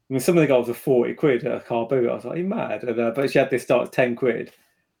 some of the dolls were 40 quid at a car boot. I was like, are you mad? And, but she had this start 10 quid,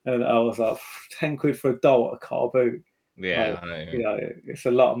 and I was like, 10 quid for a doll at a car boot. Yeah, like, I know. You know, it's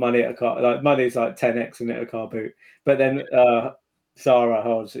a lot of money at a car. Like money's like 10x in it at a car boot. But then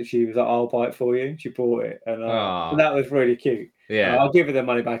Sarah, she was like, I'll buy it for you. She bought it, and that was really cute. Yeah, I'll give her the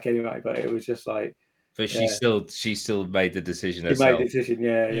money back anyway. But it was just like, but she still made the decision herself. She made the decision.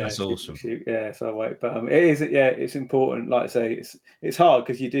 That's awesome. So wait, but it is. Yeah, it's important. Like I say, it's hard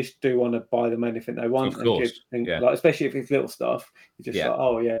because you just do want to buy them anything they want, of course. Like especially if it's little stuff. You just like,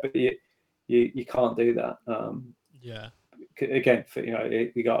 oh yeah, but you can't do that. Again,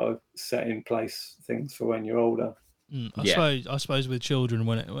 you got to set in place things for when you're older. I suppose with children,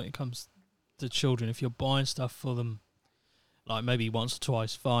 when it comes to children, if you're buying stuff for them, like maybe once or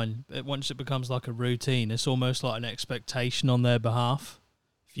twice, fine. But once it becomes like a routine, it's almost like an expectation on their behalf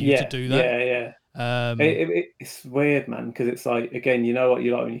for you to do that. It's weird, man, because it's like, again, you know what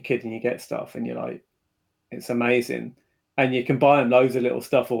you like when you're a kid and you get stuff and you're like, it's amazing, and you can buy them loads of little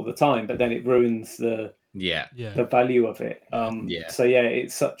stuff all the time, but then it ruins the value of it. So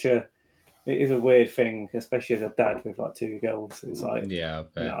it is a weird thing, especially as a dad with like 2 girls. It's like,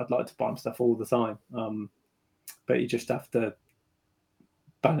 I'd like to buy them stuff all the time, but you just have to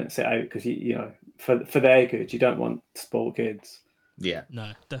balance it out, because you know, for their good, you don't want spoiled kids.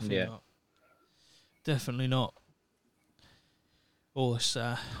 No, definitely not. Definitely not. All this.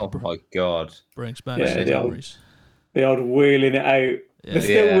 Oh my god! Brings back memories. The old wheeling it out. They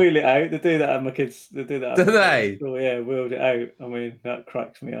still wheel it out. They do that at my kids. They do that. Do they? School. Yeah, wheeled it out. I mean, that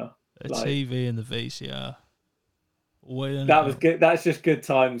cracks me up. The TV and the VCR. That was good. That's just good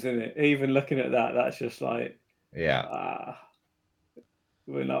times, isn't it? Even looking at that, that's just like, we're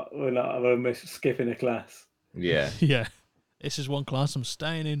not skipping a class. Yeah. This is one class I'm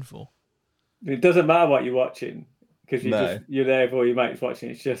staying in for. It doesn't matter what you're watching, because you're there with all your mates watching.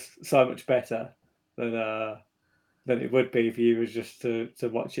 It's just so much better than it would be if you was just to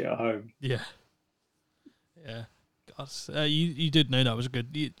watch it at home. Yeah. God, you did know that was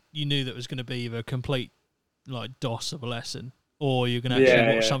good. You knew that was going to be either a complete like DOS of a lesson, or you're going to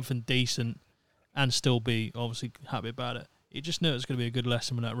actually watch something decent and still be obviously happy about it. You just knew it was going to be a good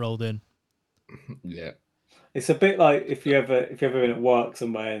lesson when that rolled in. Yeah. It's a bit like if you're ever been at work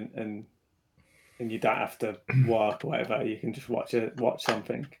somewhere and you don't have to work or whatever, you can just watch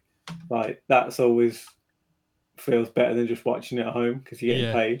something. Like that's always feels better than just watching it at home because you're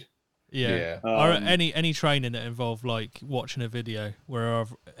getting paid. Yeah. Or any training that involved like watching a video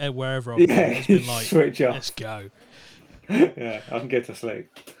wherever I've been, it's been like, switch off. Let's go. Yeah, I can get to sleep.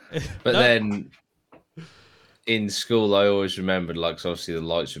 But then in school, I always remembered, like, 'cause obviously the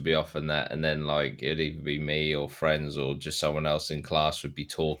lights would be off and that, and then like it'd either be me or friends or just someone else in class would be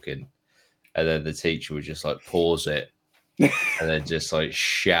talking, and then the teacher would just like pause it and then just like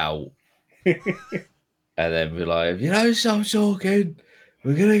shout, and then be like, stop talking.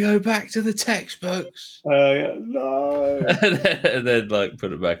 We're gonna go back to the textbooks. No. and then like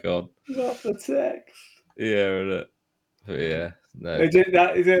put it back on. Not the text. Yeah, but yeah. No.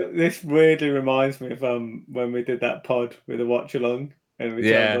 This weirdly reminds me of when we did that pod with the watch along and we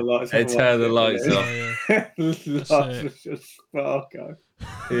turned the lights off. Turn the lights off. Lights was just sparko.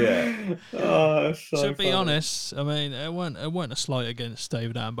 Yeah. Oh, that's so to be funny. honest, I mean, it weren't a slight against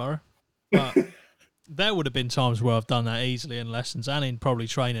David Attenborough, but there would have been times where I've done that easily in lessons and in probably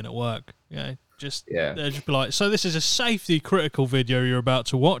training at work. They'd just be like, so this is a safety critical video you're about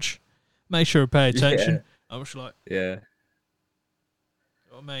to watch. Make sure to pay attention. Yeah. I was like, yeah.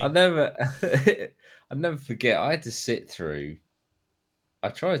 I mean, I'll never forget. I had to sit through. I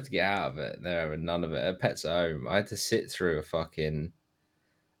tried to get out of it. There, and none of it. At Pets at Home, I had to sit through a fucking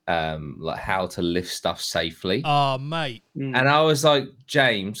like how to lift stuff safely. Oh, mate. And I was like,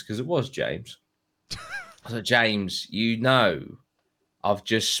 James, because it was James. I was like, James, I've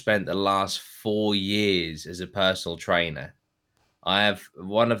just spent the last 4 years as a personal trainer. I have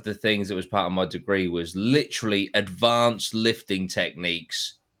one of the things that was part of my degree was literally advanced lifting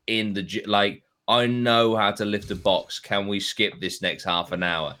techniques in the like. I know how to lift a box. Can we skip this next half an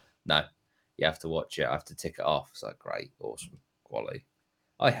hour? No, you have to watch it. I have to tick it off. It's like, great, awesome, quality.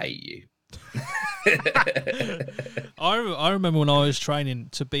 I hate you. I remember when I was training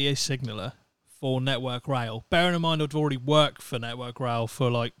to be a signaller for Network Rail. Bearing in mind I'd already worked for Network Rail for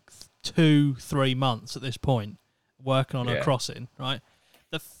like 2-3 months at this point, working on a crossing, right?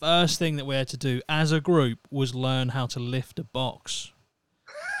 The first thing that we had to do as a group was learn how to lift a box.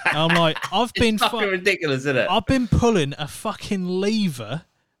 And I'm like, It's fucking ridiculous, isn't it? I've been pulling a fucking lever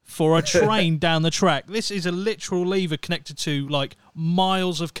for a train down the track. This is a literal lever connected to like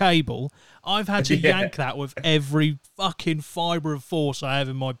miles of cable. I've had to yank that with every fucking fibre of force I have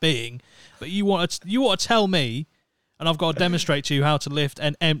in my being. But you want to tell me, and I've got to demonstrate to you how to lift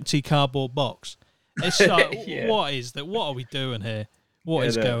an empty cardboard box. It's like, what is that? What are we doing here? What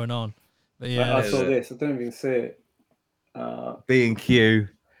is going on? But I saw this. I don't even see it. B&Q.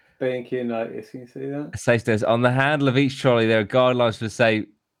 B&Q notice. Can you see that? It says there's on the handle of each trolley, there are guidelines to say,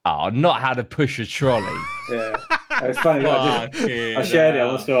 not how to push a trolley. Yeah. It's funny. I shared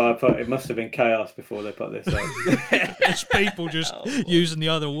it. It must have been chaos before they put this up. It's people just using the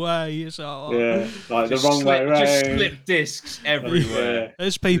other way. It's like the wrong way around. Just slip discs everywhere. Yeah.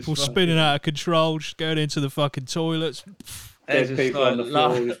 There's people spinning out of control, just going into the fucking toilets. There's people on the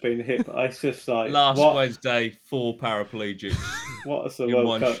floor just being hit. It's just like last Wednesday, 4 paraplegics. What's the in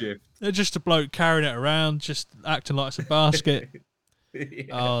one shift? They're just a bloke carrying it around, just acting like it's a basket.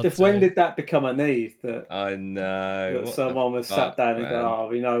 When did that become a need? That I know. That someone was sat down and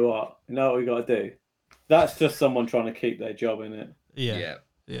go, you know what we got to do? That's just someone trying to keep their job, in it. Yeah.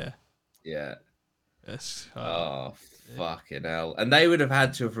 Yes. Fucking hell! And they would have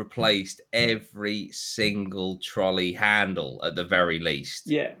had to have replaced every single trolley handle at the very least.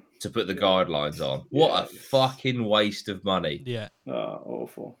 Yeah. To put the guidelines on. What a fucking waste of money. Yeah.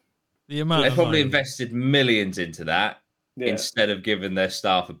 Awful. The amount they of probably money. invested millions into that instead of giving their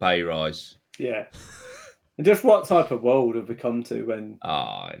staff a pay rise. Yeah. And just what type of world have we come to when?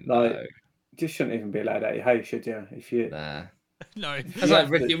 I know. Like, just shouldn't even be allowed out your house, should you? If you. Nah. No. It's like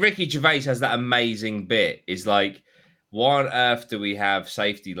Ricky Gervais has that amazing bit. Is like, why on earth do we have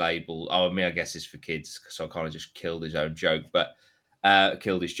safety labels? Oh, I mean, I guess it's for kids, so I kind of just killed his own joke, but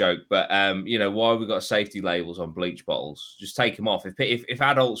killed his joke. But why have we got safety labels on bleach bottles? Just take them off. If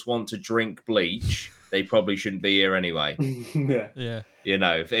adults want to drink bleach, they probably shouldn't be here anyway. Yeah.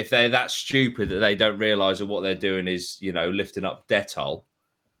 If they're that stupid that they don't realise that what they're doing is, lifting up Dettol.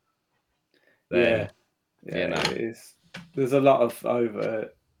 It is. There's a lot of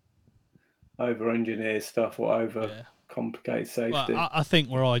over-engineered stuff or over-complicated safety. Well, I think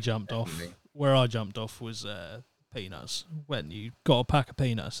where I jumped off was peanuts. When you got a pack of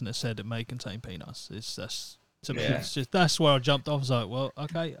peanuts and it said it may contain peanuts, it's just that's where I jumped off. I was like, well,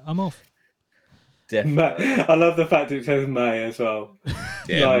 okay, I'm off. Definitely. I love the fact it says may as well.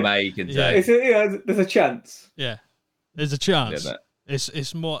 Yeah, may contain. There's a chance. Yeah, there's a chance. Yeah,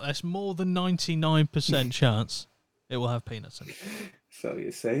 it's more than 99% chance it will have peanuts in it. So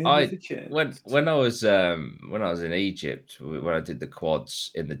you're saying there's a chance. When I was in Egypt, when I did the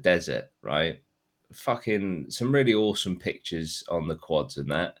quads in the desert, right? Fucking some really awesome pictures on the quads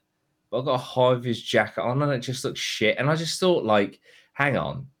and that. But I got a high-vis jacket on and it just looks shit. And I just thought, like, hang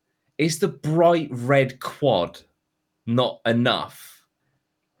on, is the bright red quad not enough?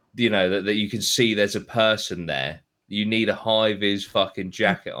 You know, that you can see there's a person there. You need a high-vis fucking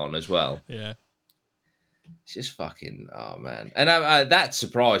jacket on as well. Yeah. It's just fucking, oh man. And that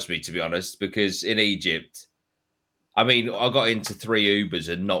surprised me, to be honest, because in Egypt, I mean, I got into 3 Ubers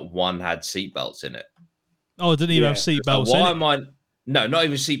and not one had seatbelts in it. Oh, I didn't even have seatbelts so why in am I? No, not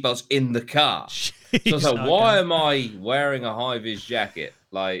even seatbelts in the car. Jeez, So I was like, why am I wearing a high-vis jacket?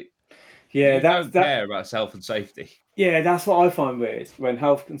 Like, yeah, you don't care about health and safety. Yeah, that's what I find weird when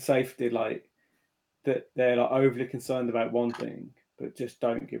health and safety, like, that they're like overly concerned about one thing, but just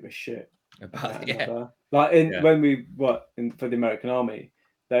don't give a shit about another. Like when we for the American Army,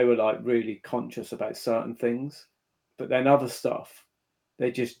 they were like really conscious about certain things, but then other stuff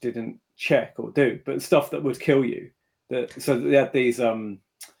they just didn't check or do. But stuff that would kill you. So they had these things.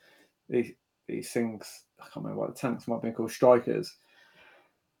 I can't remember what the tanks might be called, strikers.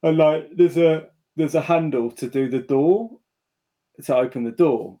 And like there's a handle to do the door, to open the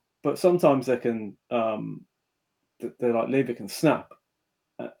door, but sometimes they can the like lever can snap,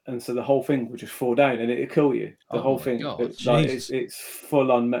 and so the whole thing will just fall down and it'll kill you. The whole thing, it's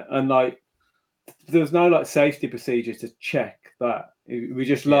full on, and like there's no like safety procedures to check that. We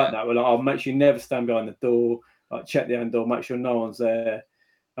just learned that. We're like, oh, make sure you never stand behind the door, like check the end door, make sure no one's there.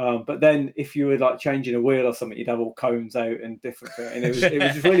 But then if you were like changing a wheel or something, you'd have all cones out and different things. And it was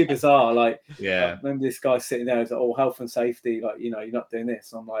just really bizarre. Like, I remember this guy sitting there, he's like, oh, health and safety, like, you know, you're not doing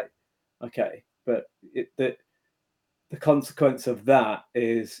this. And I'm like, okay, but the consequence of that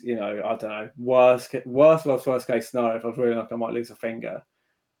is, you know, I don't know, worst case scenario, if I was really like, I might lose a finger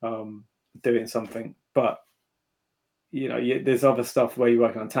doing something. But, you know, there's other stuff where you're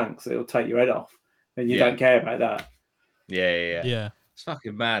working on tanks, it'll take your head off and you don't care about that. Yeah. It's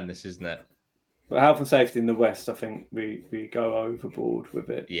fucking madness, isn't it? But health and safety in the West, I think we go overboard with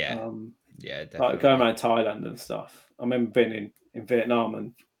it. Yeah, definitely. Like going around Thailand and stuff. I remember being in Vietnam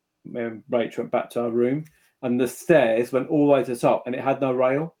and me and Rachel went back to our room and the stairs went all the way to the top and it had no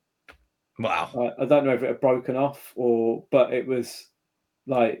rail. Wow. I don't know if it had broken off but it was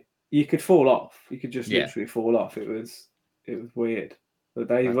like you could fall off. You could just literally fall off. It was weird. But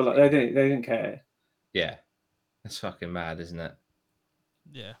they were like, they didn't care. Yeah. That's fucking mad, isn't it?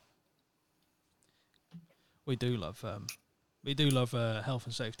 Yeah. We do love health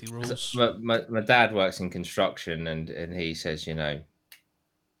and safety rules. My dad works in construction and he says, you know,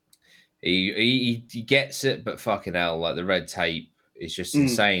 he gets it, but fucking hell, like the red tape is just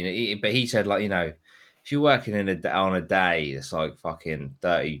insane. But he said, like, you know, if you're working on a day, it's like fucking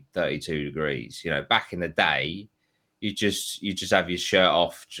 30, 32 degrees. You know, back in the day, you just have your shirt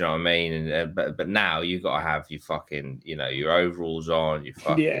off. Do you know what I mean? And but now you got to have your fucking, you know, your overalls on, your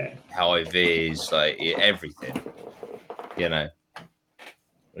fucking high vis, like everything. You know,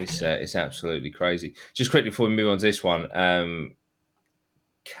 it's absolutely crazy. Just quickly before we move on to this one,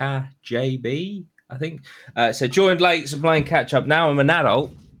 KJB, I think. So joined late, so playing catch up. Now I'm an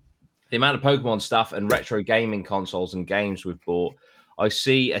adult. The amount of Pokemon stuff and retro gaming consoles and games we've bought, I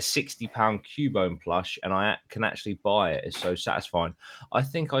see a £60 Cubone plush and I can actually buy it. It's so satisfying. I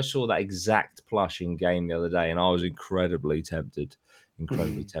think I saw that exact plush in game the other day and I was incredibly tempted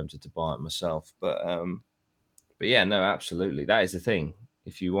to buy it myself. But yeah, no, absolutely. That is the thing.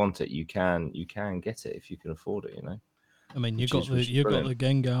 If you want it, you can get it if you can afford it, you know. I mean, you got the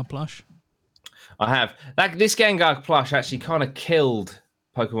Gengar plush. I have. This Gengar plush actually kind of killed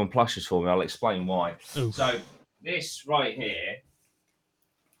Pokemon plushes for me. I'll explain why. Oof. So this right here,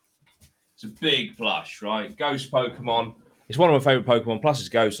 it's a big plush, right? Ghost Pokemon. It's one of my favorite Pokemon. Plus, it's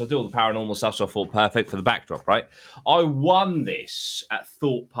Ghost. I do all the paranormal stuff, so I thought perfect for the backdrop, right? I won this at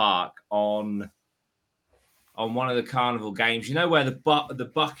Thorpe Park on one of the carnival games. You know where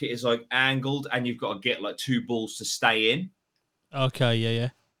the bucket is like angled, and you've got to get like 2 balls to stay in. Okay,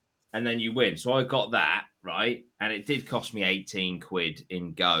 yeah. And then you win. So I got that, right? And it did cost me 18 quid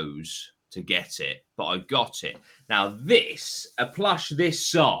in goes to get it, but I got it. Now a plush this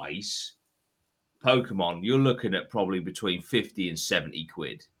size, Pokemon, you're looking at probably between 50 and 70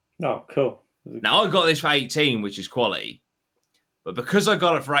 quid. Oh, cool. Now I got this for 18, which is quality. But because I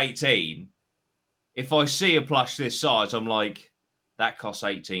got it for 18, if I see a plush this size, I'm like, that costs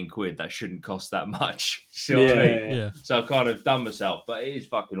 18 quid. That shouldn't cost that much. See what I mean? Yeah. So I've kind of done myself, but it is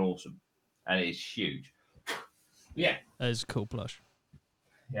fucking awesome. And it is huge. Yeah. That is a cool plush.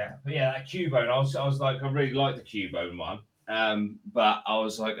 Yeah. But yeah, that Cubone, I was like, I really like the Cubone one. But I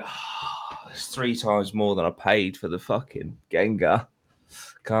was like, oh, it's 3 times more than I paid for the fucking Gengar.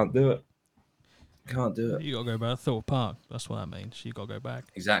 Can't do it. Can't do it. You got to go back to Thorpe Park. That's what that means. You got to go back.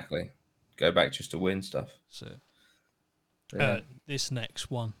 Exactly. Go back just to win stuff. So, Yeah. this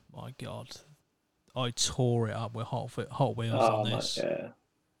next one, my God, I tore it up with Hot Wheels on this. Yeah.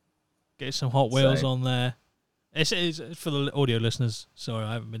 Get some Hot Wheels on there. It's for the audio listeners. Sorry,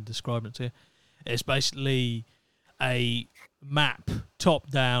 I haven't been describing it to you. It's basically a map,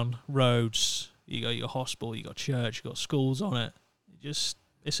 top down roads. You got your hospital, you got church, you got schools on it. It's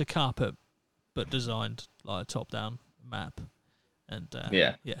a carpet, but designed like a top down map. And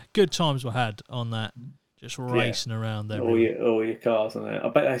yeah, good times were had on that. Just racing around there. All your cars on it. I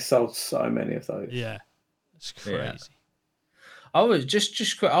bet they sold so many of those. Yeah, it's crazy. Yeah. I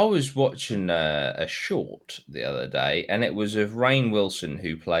was watching a short the other day, and it was of Rainn Wilson,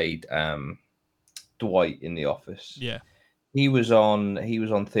 who played Dwight in The Office. Yeah, he was on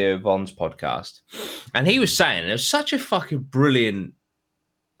Theo Von's podcast, and he was saying it was such a fucking brilliant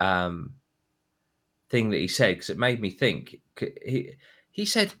thing that he said, because it made me think. He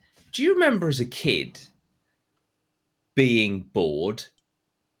said, "Do you remember as a kid being bored?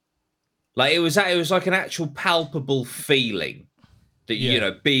 Like it was like an actual palpable feeling."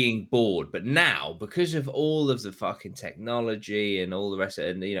 That being bored, but now because of all of the fucking technology and all the rest of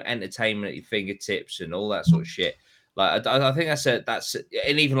it, and entertainment at your fingertips and all that sort of shit, like I think that's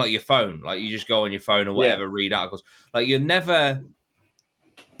and even like your phone, like you just go on your phone or whatever, read articles, like you're never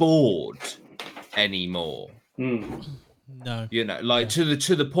bored anymore. No, to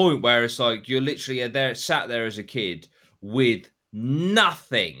the point where it's like you're literally sat there as a kid with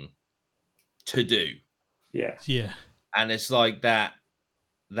nothing to do. Yeah. And it's like that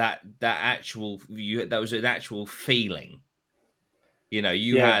was an actual feeling.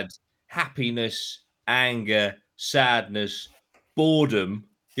 You had happiness, anger, sadness, boredom.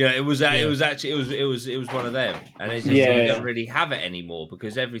 It was one of them. And it's just, you don't really have it anymore,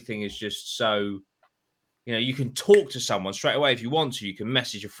 because everything is just so, you can talk to someone straight away if you want to. You can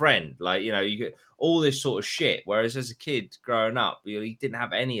message a friend, like, you get all this sort of shit. Whereas as a kid growing up, you didn't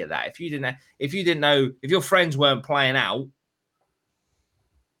have any of that. If your friends weren't playing out,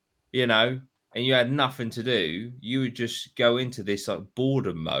 and you had nothing to do, you would just go into this like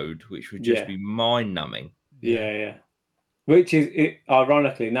boredom mode, which would just be mind numbing. Yeah. Which is,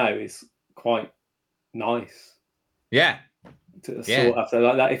 ironically now, is quite nice. Yeah. To sort after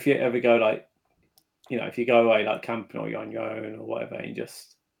like that. If you ever go if you go away like camping or you're on your own or whatever, and you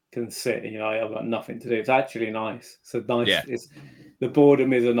just can sit and I've got nothing to do. It's actually nice. So nice. Yeah. The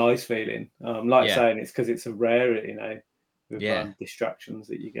boredom is a nice feeling. Saying it's because it's a rarity, with distractions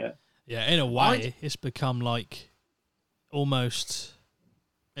that you get. Yeah, in a way, it's become like almost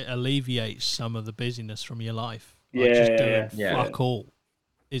it alleviates some of the busyness from your life. Like just doing fuck all.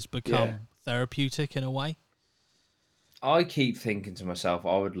 It's become therapeutic in a way. I keep thinking to myself,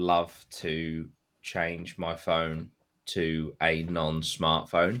 I would love to change my phone to a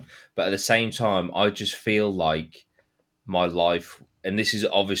non-smartphone, but at the same time, I just feel like my life, and this is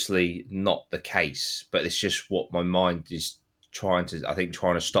obviously not the case, but it's just what my mind is trying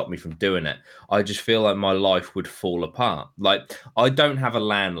to stop me from doing it. I just feel like my life would fall apart. Like, I don't have a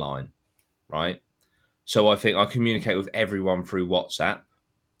landline, right? So I think I communicate with everyone through WhatsApp.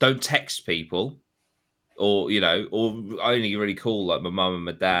 Don't text people, or I only really call like my mum and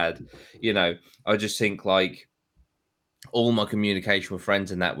my dad. I just think like all my communication with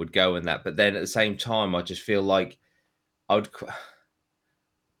friends and that would go in that. But then at the same time, I just feel like I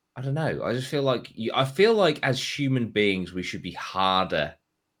don't know. I just feel like as human beings, we should be harder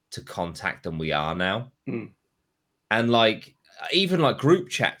to contact than we are now. And like, even like group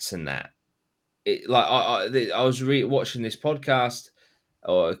chats and that, I was watching this podcast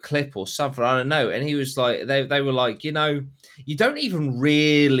or a clip or something, I don't know. And he was like, they were like, you don't even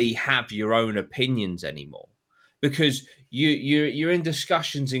really have your own opinions anymore, because you're in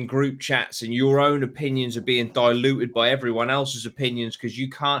discussions in group chats and your own opinions are being diluted by everyone else's opinions, because you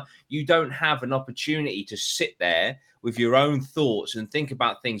don't have an opportunity to sit there with your own thoughts and think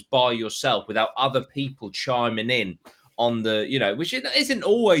about things by yourself without other people chiming in on the, which isn't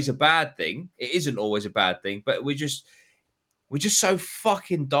always a bad thing. It isn't always a bad thing, but we're just so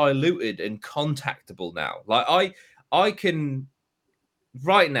fucking diluted and contactable now. Like I can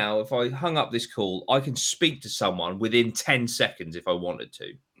right now, if I hung up this call, I can speak to someone within 10 seconds if I wanted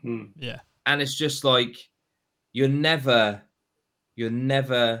to. Yeah. And it's just like, you're never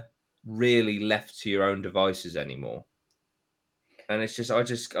really left to your own devices anymore. And it's just, I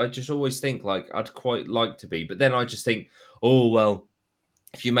just always think like I'd quite like to be, but then I just think, oh, well,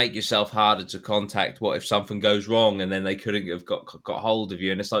 if you make yourself harder to contact, what if something goes wrong and then they couldn't have got hold of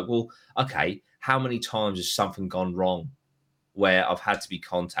you? And it's like, well, okay, how many times has something gone wrong where I've had to be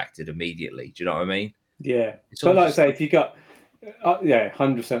contacted immediately? Do you know what I mean? Yeah. But like I say, if you got,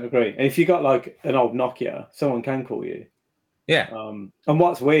 100% agree. And if you got like an old Nokia, someone can call you. Yeah. And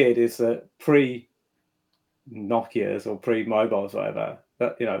what's weird is that pre-Nokias or pre-mobiles, whatever,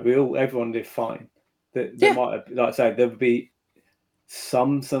 that everyone lived fine. There might have, like I say, there would be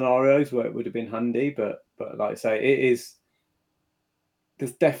some scenarios where it would have been handy, but like I say,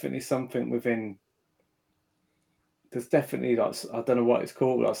 there's definitely something within. There's definitely like, I don't know what it's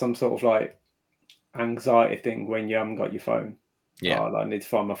called, like some sort of like anxiety thing when you haven't got your phone. Yeah. Like, I need to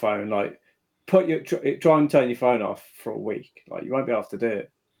find my phone. Like, try and turn your phone off for a week. Like, you won't be able to do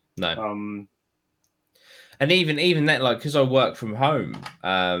it. No. And even that, like, because I work from home,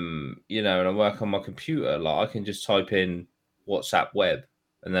 and I work on my computer, like I can just type in WhatsApp web,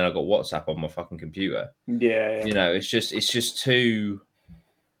 and then I've got WhatsApp on my fucking computer. Yeah. It's just too.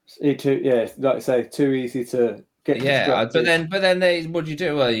 Like I say, too easy to get distracted. But then what do you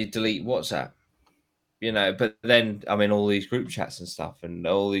do? Well, you delete WhatsApp. But then I mean all these group chats and stuff, and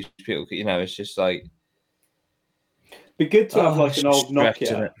all these people. It's just like. Be good to have like an old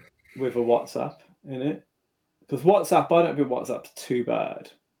Nokia with a WhatsApp in it. Because WhatsApp, I don't think WhatsApp's too bad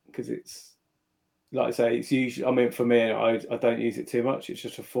because it's, like I say, it's usually, I mean, for me, I don't use it too much. It's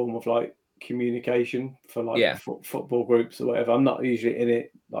just a form of like communication for like football groups or whatever. I'm not usually in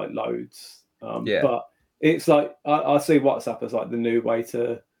it like loads. But it's like, I see WhatsApp as like the new way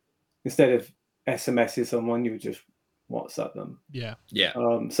to, instead of SMSing someone, you would just WhatsApp them. Yeah. Yeah.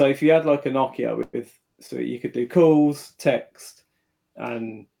 So if you had like a Nokia so you could do calls, text,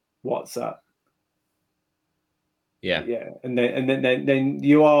 and WhatsApp. Yeah. Yeah, and then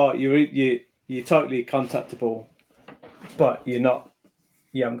you're totally contactable, but you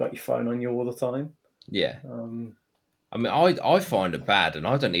haven't got your phone on you all the time. Yeah. I mean, I find it bad, and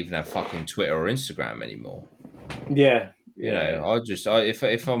I don't even have fucking Twitter or Instagram anymore. Yeah.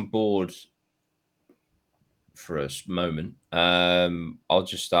 If I'm bored for a moment, I'll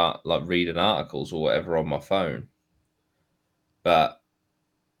just start like reading articles or whatever on my phone. But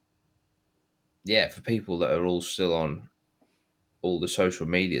yeah, for people that are all still on all the social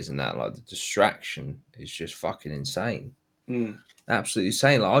medias and that, like the distraction is just fucking insane. Absolutely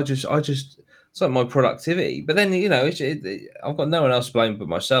insane. Like I just it's like my productivity. But then I've got no one else to blame but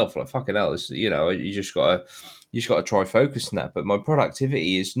myself. Like fucking hell, you just gotta try focusing that. But my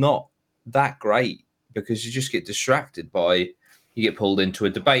productivity is not that great because you just get distracted by. You get pulled into a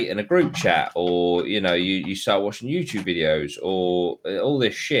debate in a group chat, or you start watching YouTube videos, or all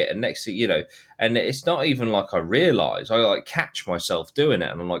this shit. And next thing and it's not even like I realize. I like catch myself doing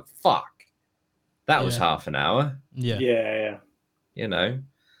it, and I'm like, "Fuck, that was half an hour." Yeah.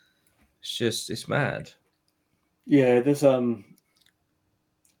 It's mad. Yeah, there's it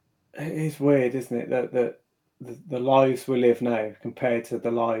is weird, isn't it? That the lives we live now compared to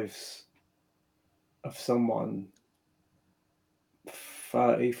the lives of someone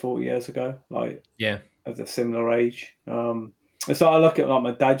 30, 40 years ago, like of a similar age. So I look at like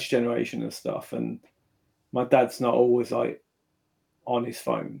my dad's generation and stuff, and my dad's not always like on his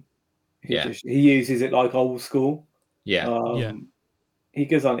phone. He uses it like old school. He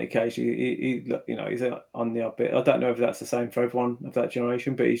goes on it occasionally. He's on the odd bit. I don't know if that's the same for everyone of that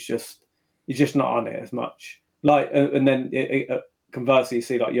generation, but he's just not on it as much. Like, and then conversely, you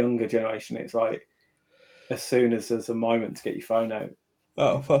see like younger generation. It's like as soon as there's a moment to get your phone out,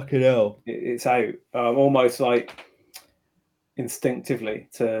 oh fucking hell, it's out almost like instinctively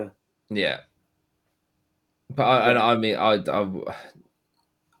to. But I mean,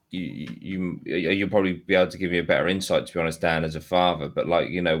 you'll probably be able to give me a better insight, to be honest, Dan, as a father. But like,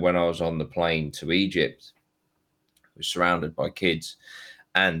 when I was on the plane to Egypt, I was surrounded by kids,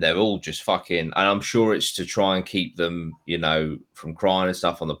 and they're all just fucking. And I'm sure it's to try and keep them, from crying and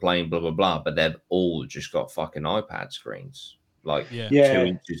stuff on the plane, blah blah blah. But they've all just got fucking iPad screens, like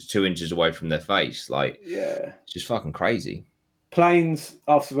 2 inches away from their face. Like, it's just fucking crazy. Planes,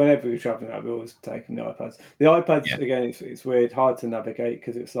 after whenever we're traveling out, we're always taking the iPads. The iPads, again, it's weird, hard to navigate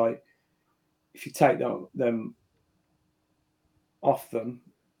because it's like if you take them off them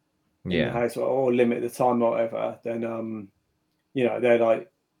in the house or limit the time or whatever, then they're like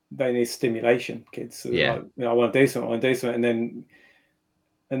they need stimulation. Kids, so like, I want to do something,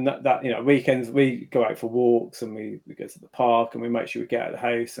 and that weekends we go out for walks and we go to the park and we make sure we get out of the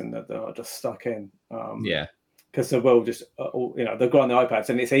house and they're not just stuck in. Because they will just, they've got on the iPads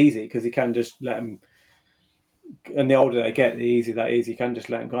and it's easy because you can just let them. And the older they get, the easier that is. You can just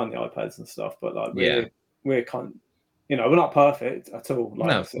let them go on the iPads and stuff. But like we're You know, we're not perfect at all. Like,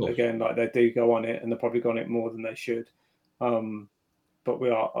 No, of course. again, like they do go on it, and they're probably go on it more than they should. But we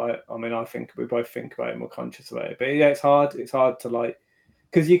are. I mean, I think we both think about it and we're conscious about it. But yeah, it's hard. It's hard to like,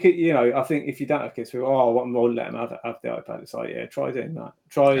 because you could, you know, I think if you don't have kids, we'll let them have the iPad. It's like, yeah, try doing that.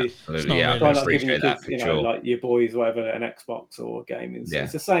 Try not giving your kids, you know, like your boys, whatever, an Xbox or gaming. Yeah.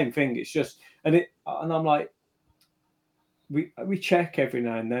 It's the same thing. It's just, and I'm like, we check every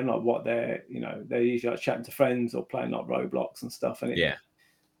now and then like what they're, you know, they're usually like chatting to friends or playing like Roblox and stuff. And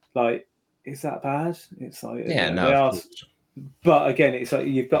like, is that bad? It's like, yeah, you know, no. they are, but again, it's like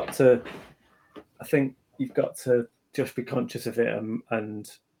you've got to just be conscious of it and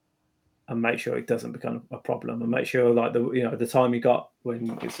make sure it doesn't become a problem, and make sure like the time you got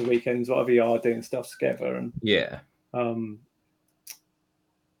when it's the weekends, whatever you are, doing stuff together. And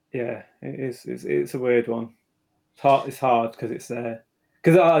it's a weird one. It's hard because it's there.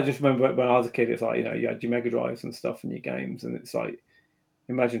 Because I just remember when I was a kid, it's like, you know, you had your Mega Drives and stuff in your games, and it's like,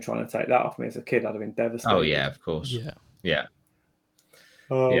 imagine trying to take that off me as a kid. I'd have been devastated. Oh yeah, of course. Yeah.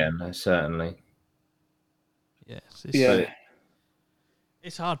 No, certainly. Yes.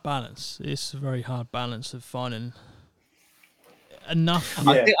 It's a hard balance. It's a very hard balance of finding enough.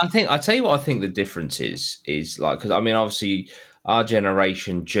 I think I tell you what I think the difference is like, because I mean, obviously our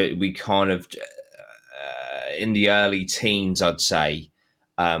generation, we kind of in the early teens, I'd say,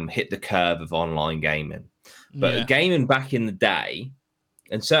 hit the curve of online gaming. But gaming back in the day,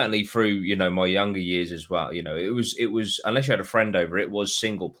 and certainly through, you know, my younger years as well, you know, it was unless you had a friend over, it was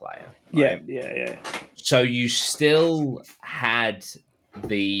single player. Right? Yeah. So you still had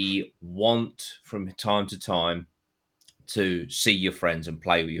the want from time to time to see your friends and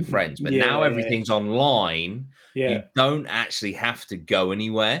play with your friends, but now everything's online. You don't actually have to go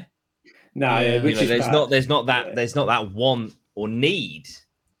anywhere. No, which is there's not that want or need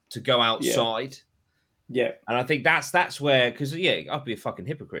to go outside. Yeah, and I think that's where, because I'd be a fucking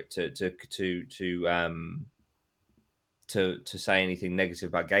hypocrite to say anything negative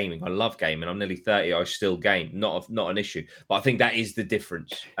about gaming. I love gaming. I'm nearly 30. I still game. Not an issue. But I think that is the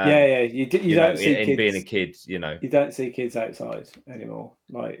difference. You don't see in kids, being a kid. You know, you don't see kids outside anymore,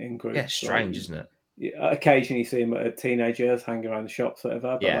 like in groups. Yeah, strange, isn't it? Occasionally, you see them teenagers hanging around the shops,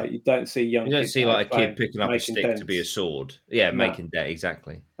 whatever. But like, you don't see young. You don't kids see like a kid picking up a stick dents. to be a sword. Yeah, making dent,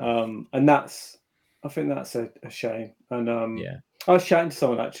 exactly. And I think that's a shame. And I was chatting to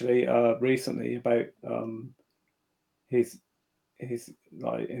someone actually recently about his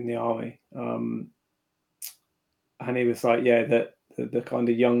like in the army, and he was like, that the kind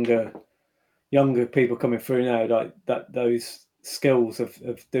of younger people coming through now, like those skills of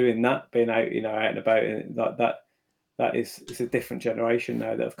doing that, being out, you know, out and about, and like that is, it's a different generation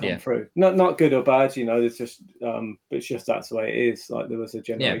now that have come through. Not good or bad, you know. It's just but it's just that's the way it is. Like there was a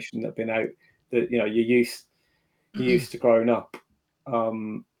generation that have been out that, you know, you're used to growing up.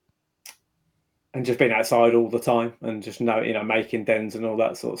 And just being outside all the time and just making dens and all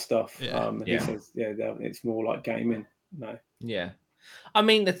that sort of stuff. He says, it's more like gaming. No. Yeah. I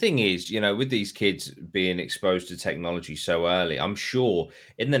mean, the thing is, you know, with these kids being exposed to technology so early, I'm sure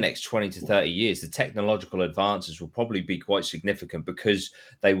in the next 20 to 30 years, the technological advances will probably be quite significant because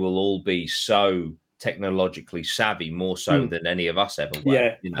they will all be so technologically savvy, more so than any of us ever were.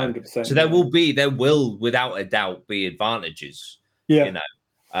 Yeah, you know? 100%. So there will, without a doubt, be advantages. Yeah. You know,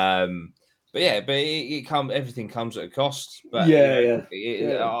 but everything comes at a cost. But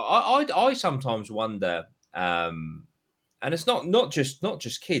I sometimes wonder, and it's not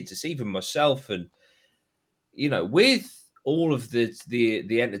just kids, it's even myself, and you know, with all of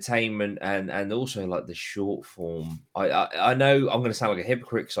the entertainment and also like the short form. I know I'm going to sound like a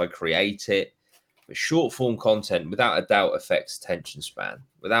hypocrite because I create it, but short form content without a doubt affects attention span,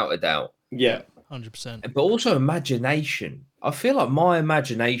 without a doubt. Yeah. 100%. But also imagination. I feel like my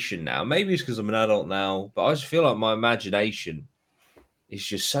imagination now, maybe it's because I'm an adult now, but I just feel like my imagination is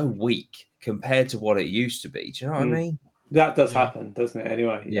just so weak compared to what it used to be. Do you know what I mean? That does happen, doesn't it?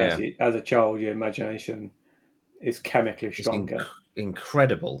 Anyway, yeah. As a child, your imagination is chemically stronger.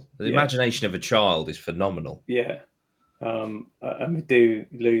 Incredible. The imagination of a child is phenomenal. Yeah. And we do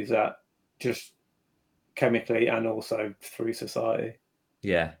lose that just chemically and also through society.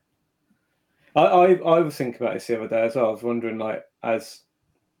 Yeah. I was thinking about this the other day as well. I was wondering, like, I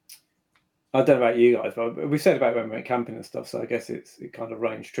don't know about you guys, but we said about when we went camping and stuff, so I guess it kind of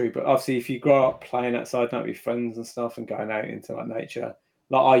rings true. But obviously, if you grow up playing outside, not with friends and stuff, and going out into like nature,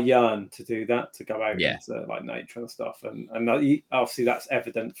 like I yearn to do that, to go out into like nature and stuff, and obviously that's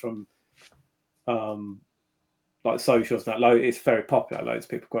evident from like socials. That it's very popular. Loads of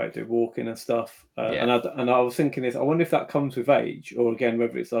people go out do walking and stuff. And I was thinking I wonder if that comes with age, or again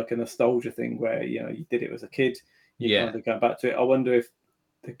whether it's like a nostalgia thing where, you know, you did it as a kid, you're kind of going back to it. I wonder if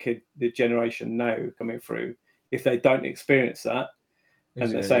the generation now coming through, if they don't experience that,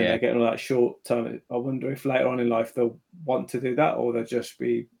 and they're saying they're getting all that short term, I wonder if later on in life they'll want to do that, or they'll just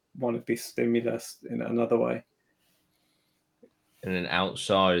want to be stimulus in another way. And then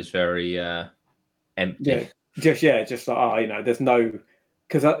outside is very empty. Just like there's no,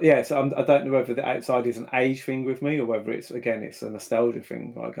 because so I don't know whether the outside is an age thing with me, or whether it's a nostalgia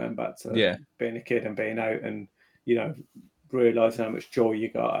thing, like going back to being a kid and being out and realizing how much joy you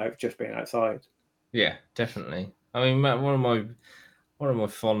got out of just being outside. Yeah, definitely. I mean, one of my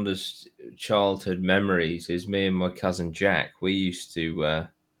fondest childhood memories is me and my cousin Jack. We used to,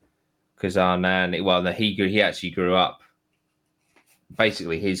 because our nanny, he actually grew up.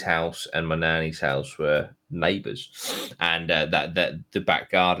 Basically, his house and my nanny's house were neighbours, and that the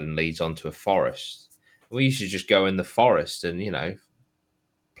back garden leads onto a forest. We used to just go in the forest and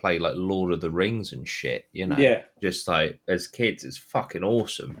play like Lord of the Rings and shit. Just like as kids, it's fucking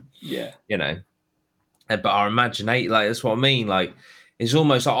awesome. Yeah, But our imagination, like that's what I mean. Like it's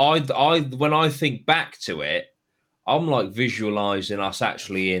almost like when I think back to it, I'm like visualizing us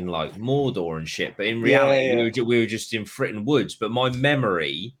actually in like Mordor and shit, but in reality, we were just in Fritton Woods. But my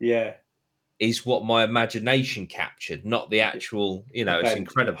memory, is what my imagination captured, not the actual. It's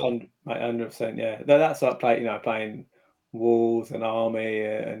incredible. 100%. Yeah, that's like playing walls and army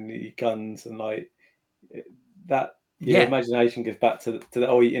and guns and like that. Your imagination goes back to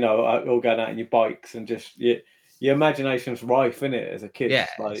all going out on your bikes and just your imagination's rife, isn't it? As a kid,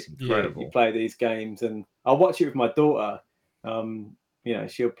 it's incredible. You play these games, and I watch it with my daughter.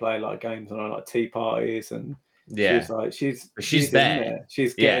 She'll play like games on like tea parties, and she's there.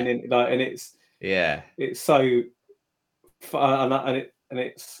 She's getting in, like, and it's so fun, and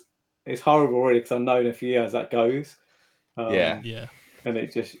it's horrible, really, because I know in a few years that goes. And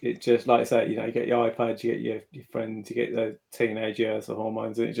it just like I say, you get your iPads, you get your friends, you get the teenage years, the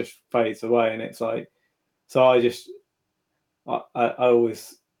hormones, and it just fades away. And it's like, so I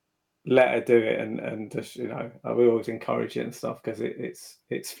always let her do it, and just I will always encourage it and stuff, because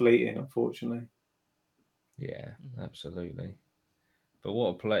it's fleeting, unfortunately. Yeah, absolutely. But what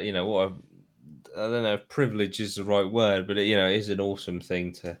a play, I don't know if privilege is the right word, but it is an awesome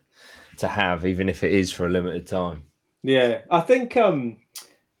thing to have, even if it is for a limited time. Yeah, I think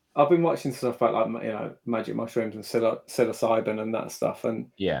I've been watching stuff about like magic mushrooms and psilocybin and that stuff,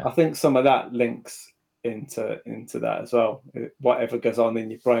 and I think some of that links into that as well. Whatever goes on in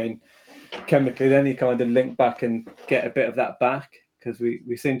your brain chemically, then you kind of link back and get a bit of that back, because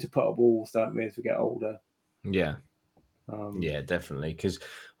we seem to put up walls, don't we, as we get older. Yeah, definitely, because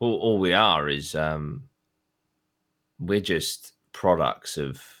all we are is we're just products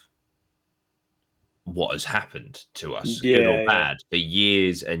of what has happened to us, good or bad, for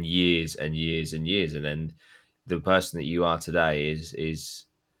years and years and years and years, and then the person that you are today is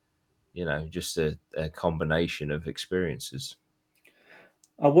just a combination of experiences.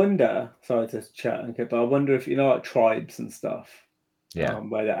 I wonder, sorry to chat, but I wonder if like tribes and stuff,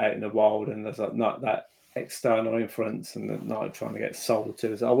 where they're out in the wild and there's like not that external influence and they're not trying to get sold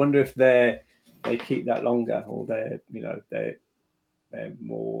to us. I wonder if they keep that longer, or they're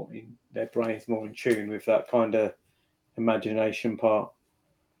more in their brains, more in tune with that kind of imagination part.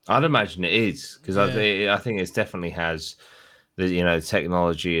 I'd imagine it is, because I think it definitely has the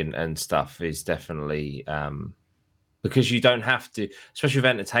technology and stuff is definitely because you don't have to, especially with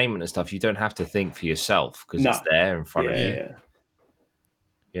entertainment and stuff, you don't have to think for yourself, because it's there in front of you.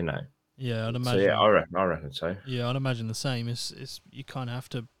 Yeah, I'd imagine. So I reckon so. Yeah, I'd imagine the same. It's you kind of have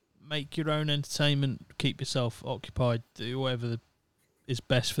to make your own entertainment, keep yourself occupied, do whatever is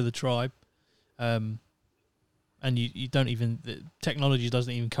best for the tribe, and you don't even, the technology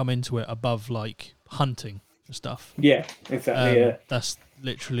doesn't even come into it above like hunting and stuff. Yeah, exactly. That's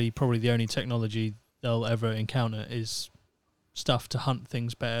literally probably the only technology they'll ever encounter is stuff to hunt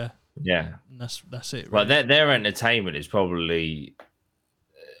things better. Yeah, and that's it. Well, their entertainment is probably,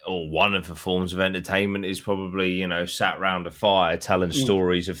 or one of the forms of entertainment is probably sat around a fire telling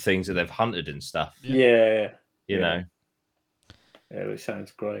stories of things that they've hunted and stuff. Yeah. Yeah, which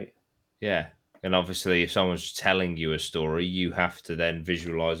sounds great. Yeah, and obviously, if someone's telling you a story, you have to then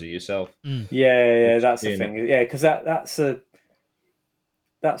visualize it yourself. Yeah, that's the thing. Yeah, because that's I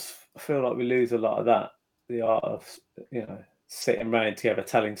feel like we lose a lot of that, the art of sitting around together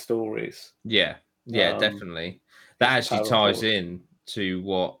telling stories. Yeah, definitely. That actually ties in to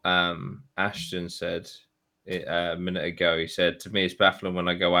what Ashton said a minute ago. He said, to me, it's baffling when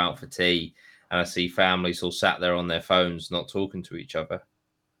I go out for tea and I see families all sat there on their phones, not talking to each other.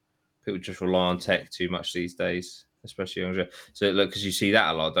 People just rely on tech too much these days. especially young. So look, because you see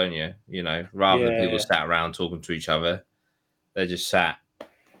that a lot, don't you? You know, rather than people sat around talking to each other, they're just sat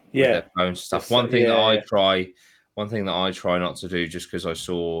with their phones and stuff. One thing that I try not to do, just because I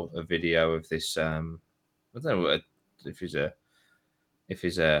saw a video of this. I don't know if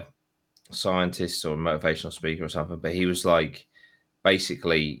he's a scientist or a motivational speaker or something, but he was like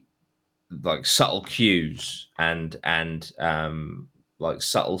basically like subtle cues and like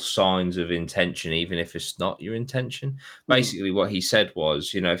subtle signs of intention, even if it's not your intention. Basically, what he said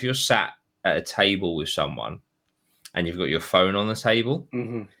was, you know, if you're sat at a table with someone and you've got your phone on the table,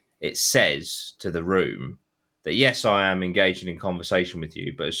 it says to the room that yes, I am engaging in conversation with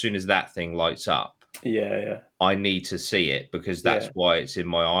you, but as soon as that thing lights up, I need to see it because that's why it's in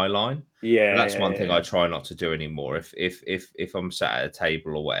my eye line. And that's one thing I try not to do anymore. If I'm sat at a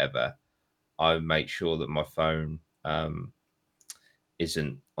table or whatever, I make sure that my phone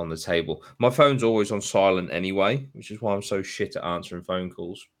isn't on the table. My phone's always on silent anyway, which is why I'm so shit at answering phone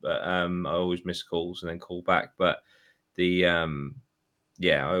calls. But I always miss calls and then call back. But the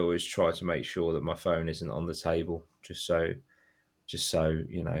I always try to make sure that my phone isn't on the table, just so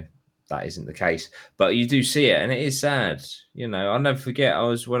you know that isn't the case. But you do see it, and it is sad. You know, I'll never forget.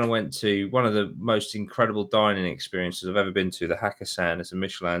 When I went to one of the most incredible dining experiences I've ever been to, the Hakkasan. It's a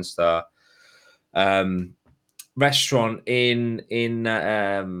Michelin star restaurant in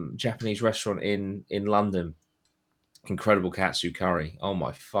Japanese restaurant in London. Incredible katsu curry. Oh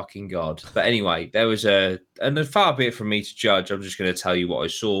my fucking god! But anyway, there was and far be it from me to judge. I'm just going to tell you what I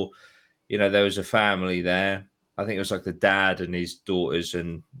saw. You know, there was a family there. I think it was like the dad and his daughters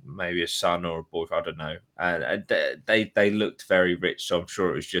and maybe a son or a boyfriend. I don't know. And they looked very rich, so I'm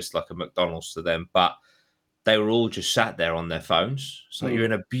sure it was just like a McDonald's to them. But they were all just sat there on their phones. So you're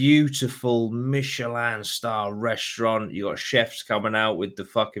in a beautiful Michelin star restaurant. You got chefs coming out with the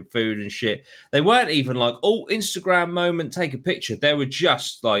fucking food and shit. They weren't even like, oh, Instagram moment, take a picture. They were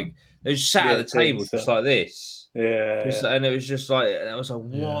just like, they just sat at the table just like this. And it was just like, I was like,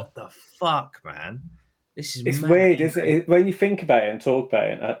 what the fuck, man? This is weird, isn't it? When you think about it and talk about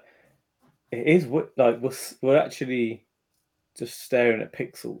it, it is like we're actually just staring at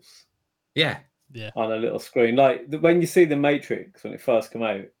pixels. Yeah. On a little screen. Like when you see The Matrix when it first came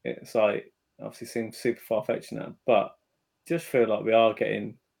out, it's like obviously seems super far fetched now, but just feel like we are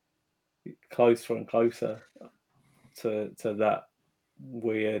getting closer and closer to that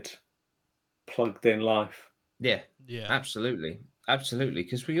weird plugged in life. Yeah, absolutely.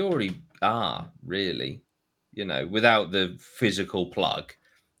 Because we already are, really. You know, without the physical plug,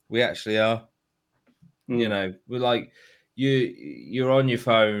 we actually are. You know, we're like you're on your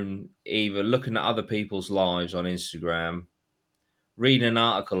phone, either looking at other people's lives on Instagram, reading an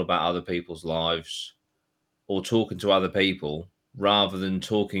article about other people's lives, or talking to other people rather than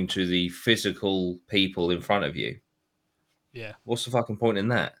talking to the physical people in front of you. Yeah. What's the fucking point in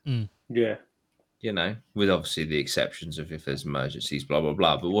that? Yeah. You know, with obviously the exceptions of if there's emergencies, blah blah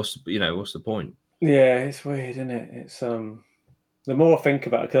blah. But what's the point? Yeah, it's weird, isn't it? It's the more I think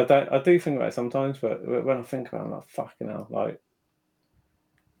about it, because I do think about it sometimes, but when I think about it, I'm like, fucking hell. Like,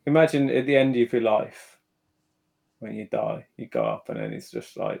 imagine at the end of your life, when you die, you go up and then it's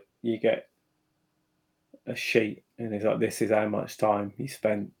just like, you get a sheet and it's like, this is how much time you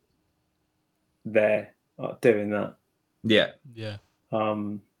spent there doing that. Yeah.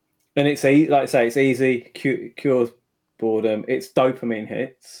 And it's like I say, it's easy, cures boredom. It's dopamine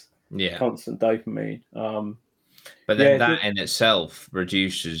hits. Yeah. Constant dopamine. But then that in itself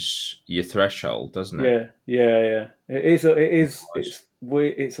reduces your threshold, doesn't it? Yeah. It's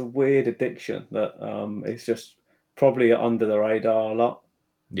a weird addiction that it's just probably under the radar a lot.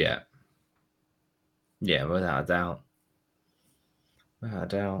 Yeah, without a doubt.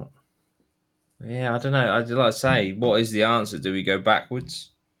 Yeah, I don't know. I'd like to say, what is the answer? Do we go backwards?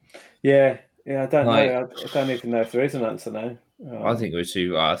 Yeah, I don't know. I don't even know if there is an answer now. I think we're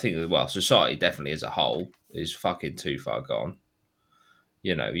too. Well, society definitely as a whole is fucking too far gone.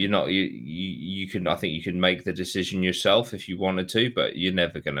 You know, you're not. You can. I think you can make the decision yourself if you wanted to, but you're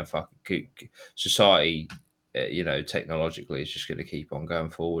never gonna fucking. Society, you know, technologically, is just going to keep on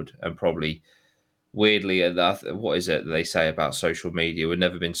going forward, and probably weirdly, what is it they say about social media? We've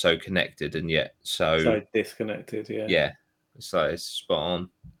never been so connected and yet so disconnected. Yeah, it's like it's spot on.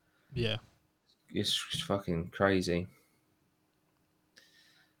 Yeah, it's fucking crazy.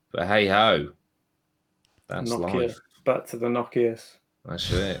 But hey ho, that's Nokia. life. Back to the Nokias. That's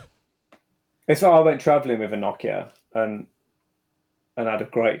it. It's like I went traveling with a Nokia and had a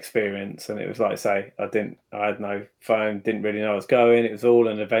great experience. And it was like I say, I had no phone, didn't really know where I was going. It was all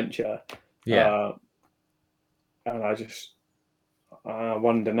an adventure. Yeah. And I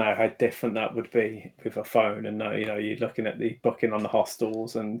wonder now how different that would be with a phone, and you're looking at the booking on the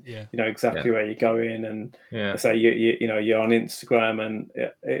hostels, and you know exactly where you're going, and say you're on Instagram, and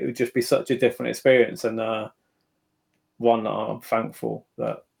it would just be such a different experience, and one that I'm thankful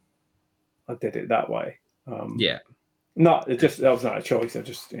that I did it that way. Not it just that was not a choice. I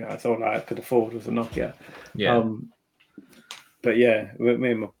just it's all I could afford was a Nokia. But yeah,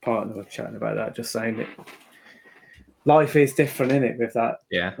 me and my partner were chatting about that, just saying that life is different, isn't it? With that,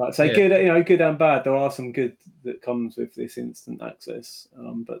 like say good, good and bad. There are some good that comes with this instant access,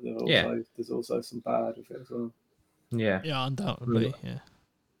 but there's also some bad with it as well. Yeah, undoubtedly. Yeah.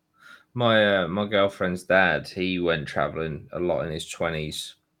 My girlfriend's dad, he went traveling a lot in his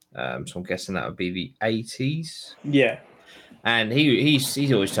 20s, so I'm guessing that would be the 80s. Yeah. And he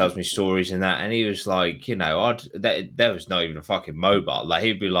always tells me stories and that, and he was like, there was not even a fucking mobile. Like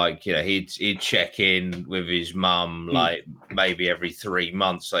he'd be like, he'd check in with his mum like maybe every 3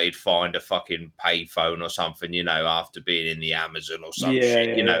 months. So he'd find a fucking payphone or something, after being in the Amazon or some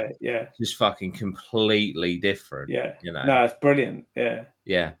shit. Yeah. Just fucking completely different. Yeah. No, it's brilliant. Yeah.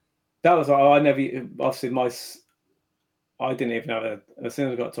 Yeah. That was I didn't even have as soon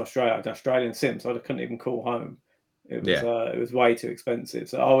as I got to Australia, I had an Australian SIM, so I couldn't even call home. It was way too expensive.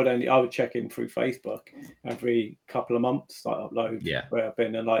 So I would check in through Facebook every couple of months, like upload where I've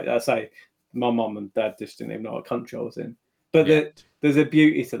been, and like I say, my mum and dad just didn't even know what country I was in. But there's a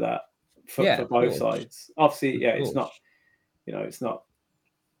beauty to that for both sides. Obviously, it's not, it's not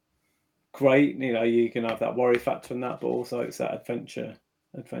great. You can have that worry factor in that, but also it's that adventure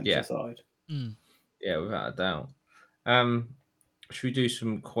side. Yeah, without a doubt. Should we do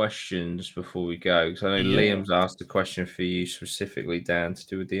some questions before we go? Because I know Liam's asked a question for you specifically, Dan, to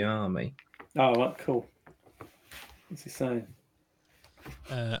do with the army. Oh, right, cool. What's he saying?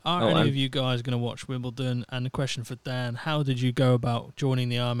 Are any of you guys going to watch Wimbledon? And the question for Dan: how did you go about joining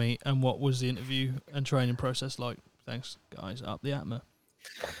the army, and what was the interview and training process like? Thanks, guys. Up the APMA.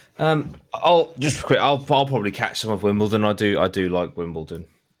 I'll probably catch some of Wimbledon. I do like Wimbledon.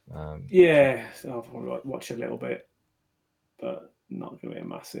 I'll probably watch a little bit, but not going to be a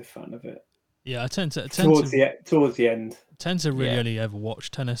massive fan of it. Yeah, I tend to towards the end. Tend to really only ever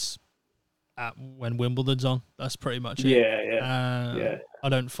watch tennis when Wimbledon's on. That's pretty much it. Yeah. I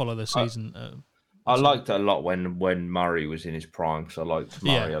don't follow the season. I liked it a lot when Murray was in his prime, because I liked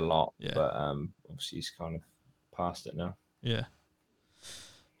Murray a lot. Yeah. But obviously he's kind of past it now. Yeah.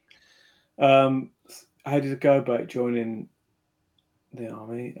 How did it go about joining the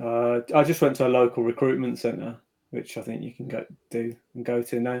army? I just went to a local recruitment centre, which I think you can go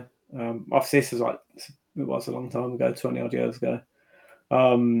to now. Obviously, this was a long time ago, 20 odd years ago.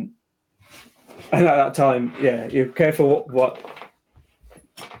 And at that time, you're careful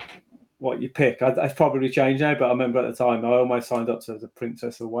what you pick. I've probably changed now, but I remember at the time I almost signed up to the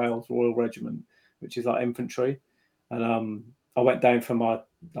Princess of Wales Royal Regiment, which is like infantry, and I went down for my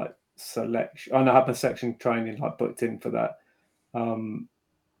selection, and I had my section training booked in for that, and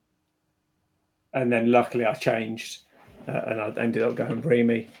then luckily I changed, and I ended up going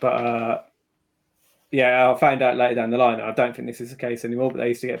Breamy. But I found out later down the line, I don't think this is the case anymore, but they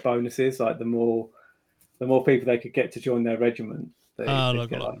used to get bonuses, like the more people they could get to join their regiment, they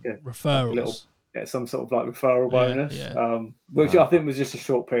get referrals, some sort of referral bonus, which I think was just a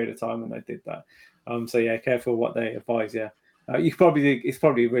short period of time when they did that. So careful what they advise. It's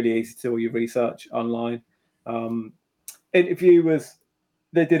probably really easy to do all your research online. Interview was,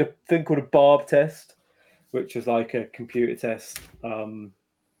 they did a thing called a barb test, which was like a computer test.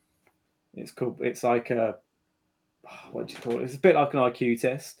 It's like a, what do you call it? It's a bit like an IQ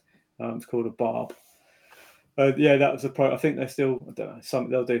test. It's called a barb. That was I think they're still, I don't know,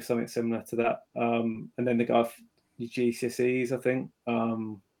 they'll do something similar to that. And then they got your GCSEs, I think.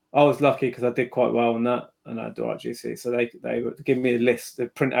 I was lucky because I did quite well on that, and I had the right GCSE. So they would give me a list, a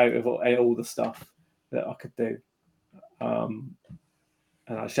printout of all the stuff that I could do. And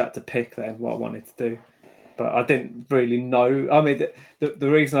I just had to pick then what I wanted to do. But I didn't really know. I mean, the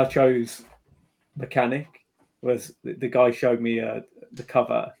reason I chose mechanic was the guy showed me the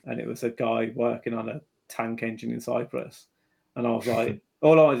cover, and it was a guy working on a tank engine in Cyprus. And I was like,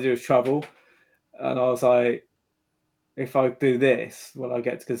 all I wanted to do was travel. And I was like, if I do this, will I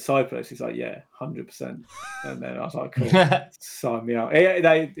get to Cyprus? He's like, yeah, 100%. And then I was like, cool, sign me out. He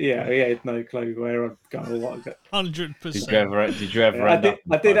had no clue where I'd go or what I'd go. 100%. Did you ever I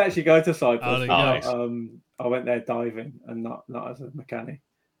did actually go to Cyprus. Oh, nice. I went there diving and not as a mechanic.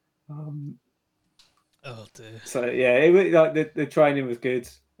 Oh dear. So it was, the training was good.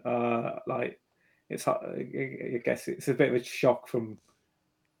 It's, I guess it's a bit of a shock from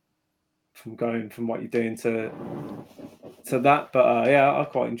going from what you're doing to so that, but yeah, I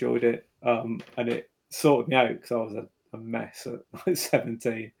quite enjoyed it, and it sorted me out because I was a mess at like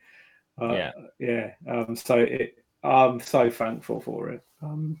 17. Yeah. So I'm so thankful for it.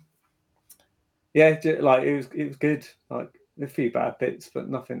 Yeah, like it was good. Like a few bad bits, but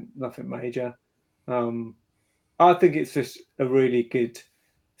nothing major. I think it's just a really good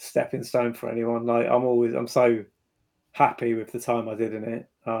stepping stone for anyone. Like I'm so happy with the time I did in it.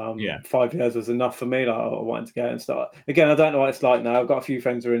 5 years was enough for me. Like I wanted to go and start again. I don't know what it's like now. I've got a few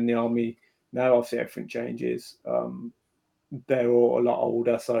friends who are in the army now. Obviously, everything changes. They're all a lot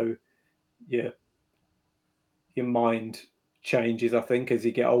older, so yeah, your mind changes. I think as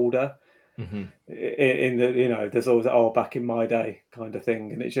you get older. Mm-hmm. In the there's always back in my day kind of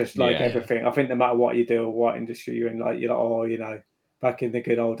thing, and it's just like everything. I think no matter what you do or what industry you're in, like you're like back in the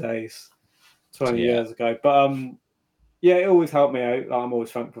good old days, 20 years ago. But yeah, it always helped me out. I'm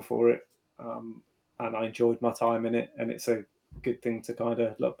always thankful for it, and I enjoyed my time in it, and it's a good thing to kind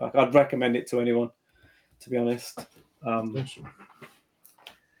of look back. I'd recommend it to anyone, to be honest.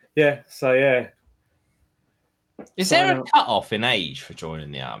 Yeah, so yeah. Is there a cut-off in age for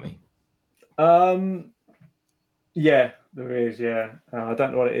joining the army? Yeah, there is. Yeah, I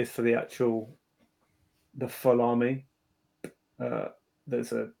don't know what it is for the full army.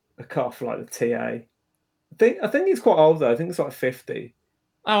 There's a cut for like the TA. I think it's quite old though. I think it's like 50.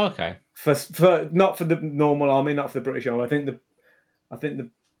 Oh, okay. For not for the normal army, not for the British army. I think the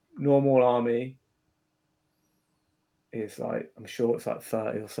normal army is like, I'm sure it's like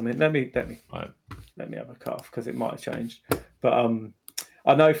 30 or something. Let me have a cut because it might have changed. But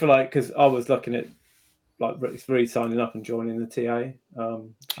I know for like, because I was looking at like really signing up and joining the TA a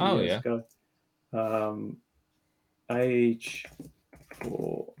few years ago. Age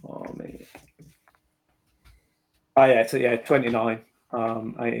for army. Oh yeah, so yeah, 29,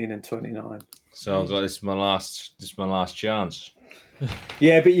 18 and 29. So I was like, this is my last chance.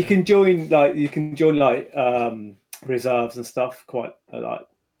 Yeah, but you can join reserves and stuff quite a lot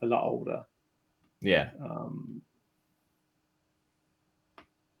older. Yeah.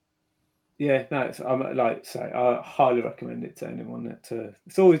 Yeah, no, I'm like say I highly recommend it to anyone.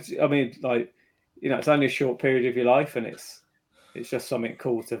 It's always, I mean, like it's only a short period of your life, and it's just something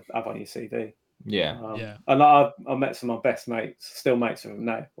cool to have on your CV. Yeah. And I met some of my best mates, still mates with them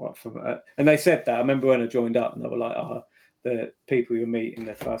now. And they said that. I remember when I joined up, and they were like, the people you meet in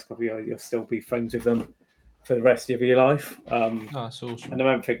the first couple of years, you'll still be friends with them for the rest of your life. That's awesome. And I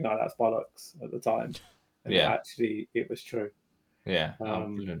remember thinking, that's bollocks at the time. And it was true. Yeah.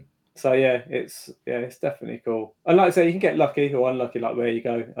 Brilliant. So yeah, it's definitely cool. And like I say, you can get lucky or unlucky, like where you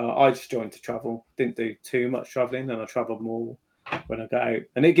go. I just joined to travel, didn't do too much traveling, and I travelled more when I got out,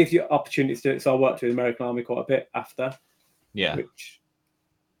 and it gives you opportunities to do it. So I worked with the American Army quite a bit after, which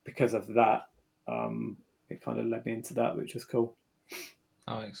because of that, it kind of led me into that, which was cool.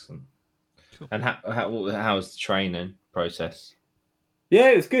 Oh, excellent! Cool. And how was the training process? Yeah,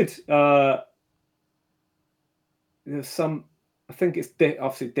 it was good. There's some. I think it's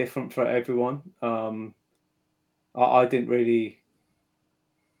obviously different for everyone. I didn't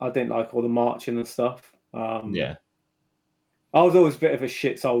like all the marching and stuff. I was always a bit of a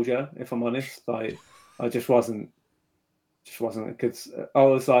shit soldier, if I'm honest. Like, I just wasn't because I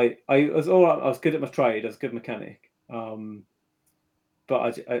was like, I was all right. I was good at my trade. I was a good mechanic. But I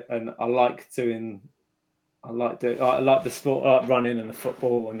like the sport, I like running and the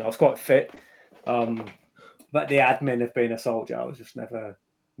football, and I was quite fit. But the admin of being a soldier, I was just never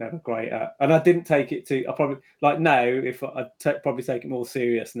great at. And I didn't take it I probably, like now, if I'd probably take it more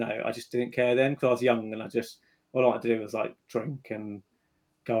serious now, I just didn't care then because I was young, and all I wanted to do was like drink and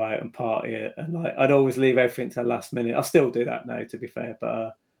go out and party it, and like I'd always leave everything to the last minute. I still do that now, to be fair,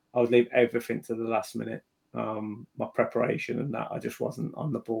 but I would leave everything to the last minute. My preparation and that, I just wasn't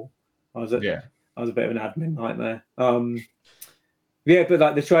on the ball. I was a bit of an admin nightmare. Yeah, but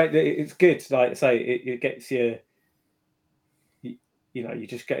like the trade, it's good. Like I say, it gets you. You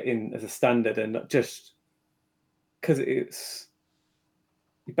just get in as a standard, and not just because it's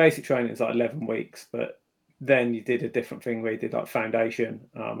your basic training is like 11 weeks, but then you did a different thing where you did like foundation,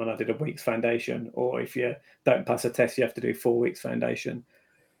 and I did a week's foundation. Or if you don't pass a test, you have to do 4 weeks foundation.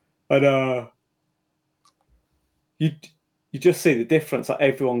 And you just see the difference. Like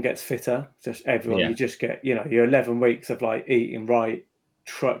everyone gets fitter, just everyone. You just get your 11 weeks of like eating right,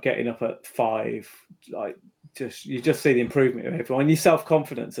 getting up at 5, like you just see the improvement of everyone. Your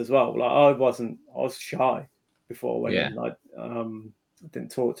self-confidence as well. Like I was shy before I went in. Like I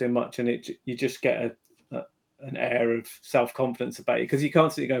didn't talk too much, and you just get an air of self-confidence about it because you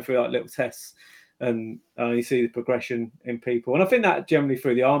constantly go through like little tests, and you see the progression in people. And I think that generally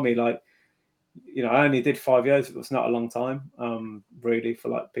through the army, like I only did 5 years. It was not a long time, really, for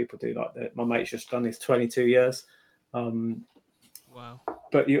like people do like that. My mate's just done his 22 years. Wow.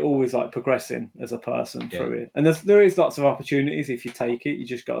 But you're always like progressing as a person through it. And there is lots of opportunities if you take it. You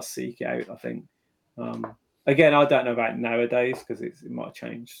just got to seek it out, I think. Again, I don't know about nowadays because it might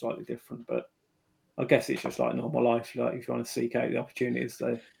change slightly different, but I guess it's just like normal life. Like if you want to seek out the opportunities,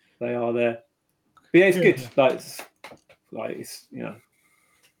 they are there. But yeah, it's good. It's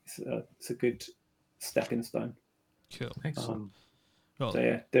it's a good stepping stone. Cool. Excellent. So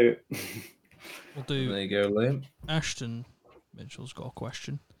yeah, do it. We'll do. There you go, Liam. Ashton Mitchell's got a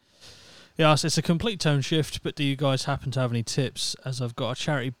question. Yes, it's a complete tone shift, but do you guys happen to have any tips? As I've got a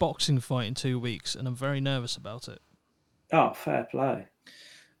charity boxing fight in 2 weeks, and I'm very nervous about it. Oh, fair play.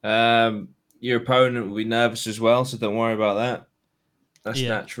 Your opponent will be nervous as well, so don't worry about that. That's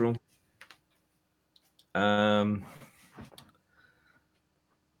natural. I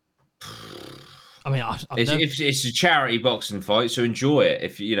mean, it's a charity boxing fight, so enjoy it.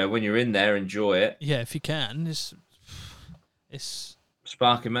 If when you're in there, enjoy it. Yeah, if you can, it's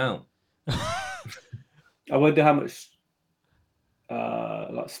spark him out. I wonder how much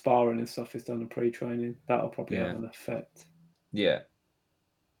like sparring and stuff is done in pre-training. That'll probably have an effect. Yeah,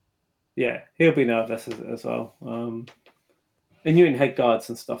 he'll be nervous as well. And you're in head guards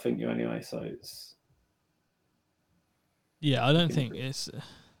and stuff, ain't you? Anyway, so it's. Yeah, I don't think it's.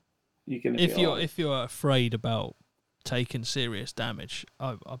 If you're afraid about taking serious damage,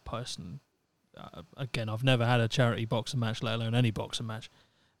 I personally, again, I've never had a charity boxing match, let alone any boxing match,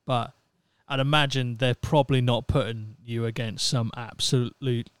 but I'd imagine they're probably not putting you against some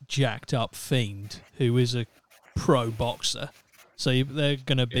absolute jacked up fiend who is a pro boxer. So they're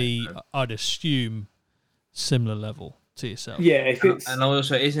going to be, I'd assume, similar level to yourself. Yeah, if it's... and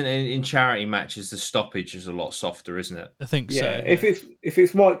also, isn't it in charity matches the stoppage is a lot softer, isn't it? I think so. Yeah, if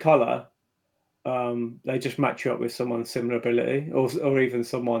it's white collar, they just match you up with someone similar ability, or even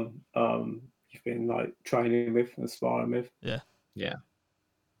someone you've been like training with and sparring with. Yeah.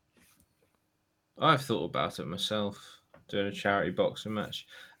 I've thought about it myself, doing a charity boxing match.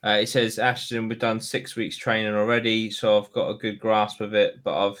 It says, Ashton, we've done 6 weeks training already, so I've got a good grasp of it,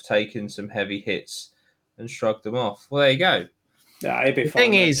 but I've taken some heavy hits and shrugged them off. Well, there you go. Yeah, it'd be the fine,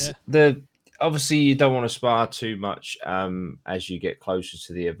 thing is, obviously you don't want to spar too much as you get closer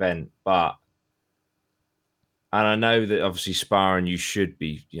to the event, and I know that obviously sparring, you should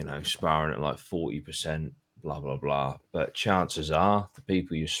be, sparring at like 40%, blah, blah, blah. But chances are the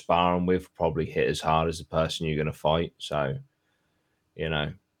people you're sparring with probably hit as hard as the person you're going to fight. So,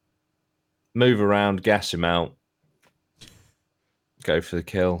 move around, gas him out, go for the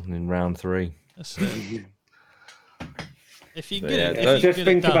kill in round 3. That's it. If you just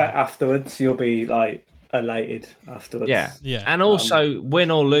think about afterwards, you'll be like elated afterwards. Yeah. And also, win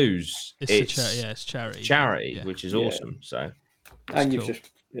or lose, it's charity, which is awesome. So, and you've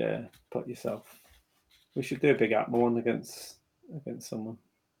just put yourself. We should do a big APMA one against someone.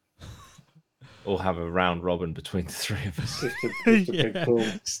 Or have a round robin between the three of us. Just a big pool.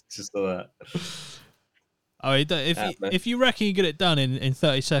 Just like that. Oh, if you reckon you get it done in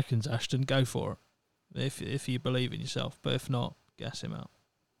 30 seconds, Ashton, go for it. If you believe in yourself, but if not, gas him out.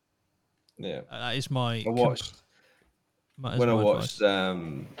 Yeah, that is my. I watched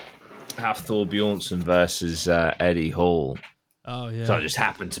Hafthor Bjornsson versus Eddie Hall. Oh yeah. So I just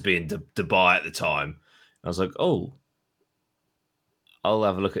happened to be in Dubai at the time. I was like, oh, I'll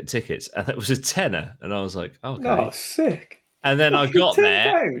have a look at tickets, and it was a tenner, and I was like, okay, oh, sick. And then I got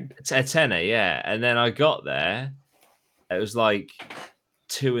there, it's a tenner, and then I got there. It was like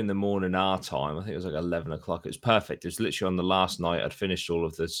 2 a.m. our time. I think it was like 11 o'clock. It was perfect. It was literally on the last night. I'd finished all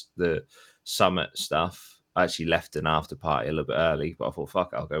of the summit stuff. I actually left an after party a little bit early, but I thought,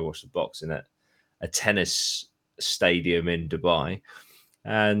 fuck it, I'll go watch the boxing at a tennis stadium in Dubai.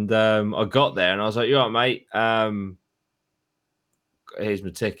 And I got there, and I was like, "You all right, mate? Here's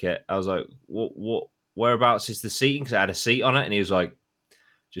my ticket." I was like, "What? Whereabouts is the seating?" Because I had a seat on it, and he was like,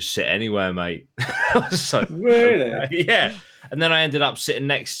 "Just sit anywhere, mate." I was like, really? Okay. Yeah. And then I ended up sitting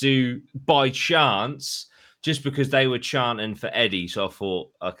next to, by chance, just because they were chanting for Eddie. So I thought,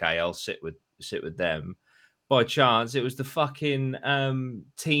 okay, I'll sit with them. By chance, it was the fucking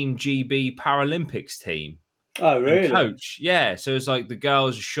Team GB Paralympics team. Oh, really? Coach, yeah. So it's like the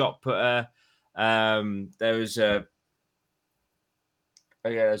girls, a shot putter. There was a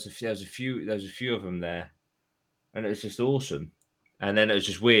few of them there, and it was just awesome. And then it was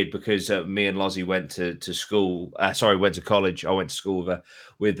just weird because me and Lozzie went to school. Went to college. I went to school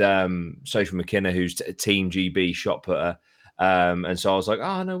with Sophie McKenna, who's Team GB shot putter. And so I was like,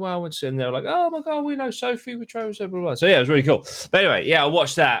 oh, no, well, I went to see them. They were like, oh, my God, we know Sophie, we travel, blah, blah, blah. So, yeah, it was really cool. But anyway, yeah, I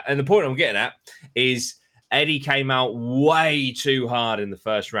watched that. And the point I'm getting at is Eddie came out way too hard in the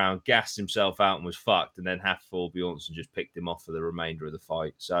first round, gassed himself out and was fucked. And then Hafthor Bjornsson just picked him off for the remainder of the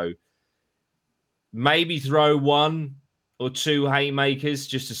fight. So maybe throw 1 or 2 haymakers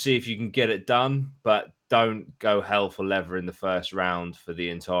just to see if you can get it done. But don't go hell for leather in the first round for the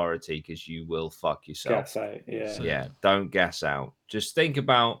entirety because you will fuck yourself. Gas out, yeah. Yeah, don't gas out. Just think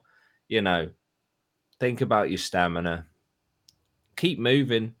about, think about your stamina. Keep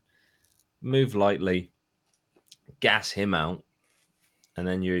moving. Move lightly. Gas him out. And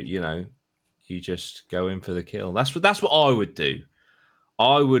then you just go in for the kill. That's what I would do.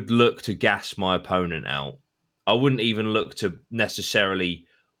 I would look to gas my opponent out. I wouldn't even look to necessarily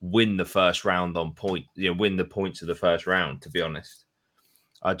win the first round on point, win the points of the first round, to be honest.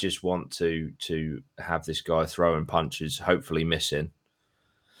 I just want to have this guy throwing punches, hopefully missing,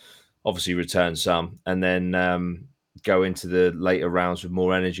 obviously return some, and then go into the later rounds with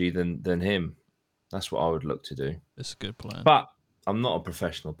more energy than him. That's what I would look to do. It's a good plan. But I'm not a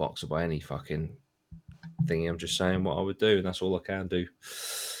professional boxer by any fucking thingy. I'm just saying what I would do, and that's all I can do.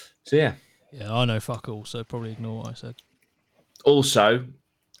 So, yeah. Yeah, I know fuck all, so probably ignore what I said. Also,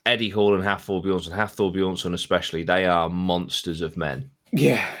 Eddie Hall and Hafthor Bjornsson especially, they are monsters of men.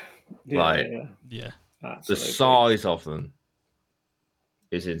 Yeah. Yeah. The size of them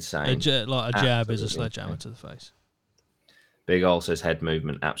is insane. A jab Absolutely is a sledgehammer to the face. Big Ol says head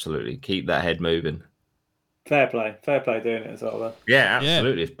movement. Absolutely. Keep that head moving. Fair play doing it as well, though. Yeah,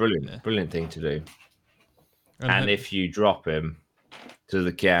 absolutely. Yeah. It's brilliant. Yeah. Brilliant thing to do. And if you drop him to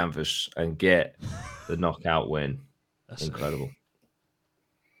the canvas and get the knockout win, that's incredible.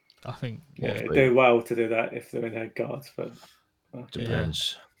 I think they do well to do that if they're in head guards, but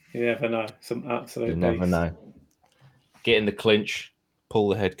depends. You never know. Some absolute. You never know. Get in the clinch, pull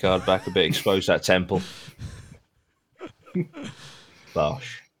the head guard back a bit, expose that temple.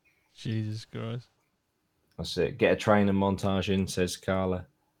 Bosh. Jesus Christ. That's it. Get a training montage in, says Carla.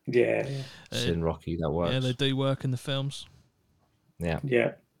 Yeah. It's in Rocky, that works. Yeah, they do work in the films. Yeah.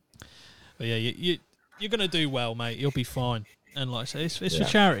 Yeah. But yeah, you're going to do well, mate. You'll be fine. And like I say, it's for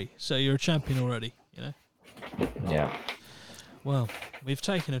charity, so you're a champion already, Yeah. Well, we've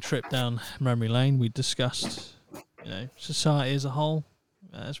taken a trip down memory lane. We discussed, society as a whole,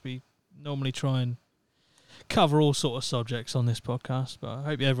 as we normally try and cover all sort of subjects on this podcast. But I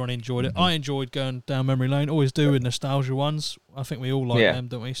hope everyone enjoyed it. I enjoyed going down memory lane. Always do with nostalgia ones. I think we all like them,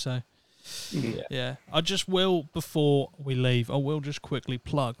 don't we? So, yeah. I just will, before we leave, I will just quickly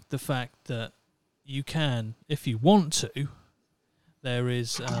plug the fact that you can, if you want to, there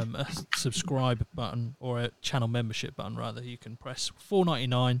is a subscribe button, or a channel membership button, rather. You can press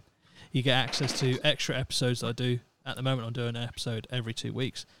 $4.99. You get access to extra episodes that I do. At the moment, I'm doing an episode every 2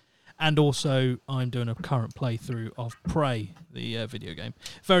 weeks. And also, I'm doing a current playthrough of Prey, the video game.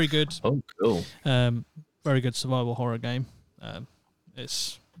 Very good. Oh, cool. Very good survival horror game.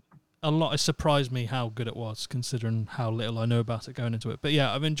 It's a lot. It surprised me how good it was, considering how little I know about it going into it. But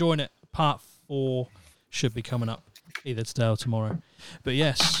yeah, I'm enjoying it. Part 4 should be coming up either today or tomorrow. But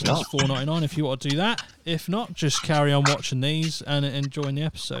yes, that's $4.99 if you want to do that. If not, just carry on watching these and enjoying the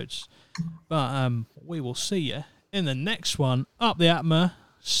episodes. But we will see you in the next one. Up the APMA.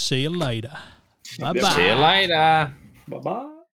 See you later. Bye-bye. See you later. Bye-bye.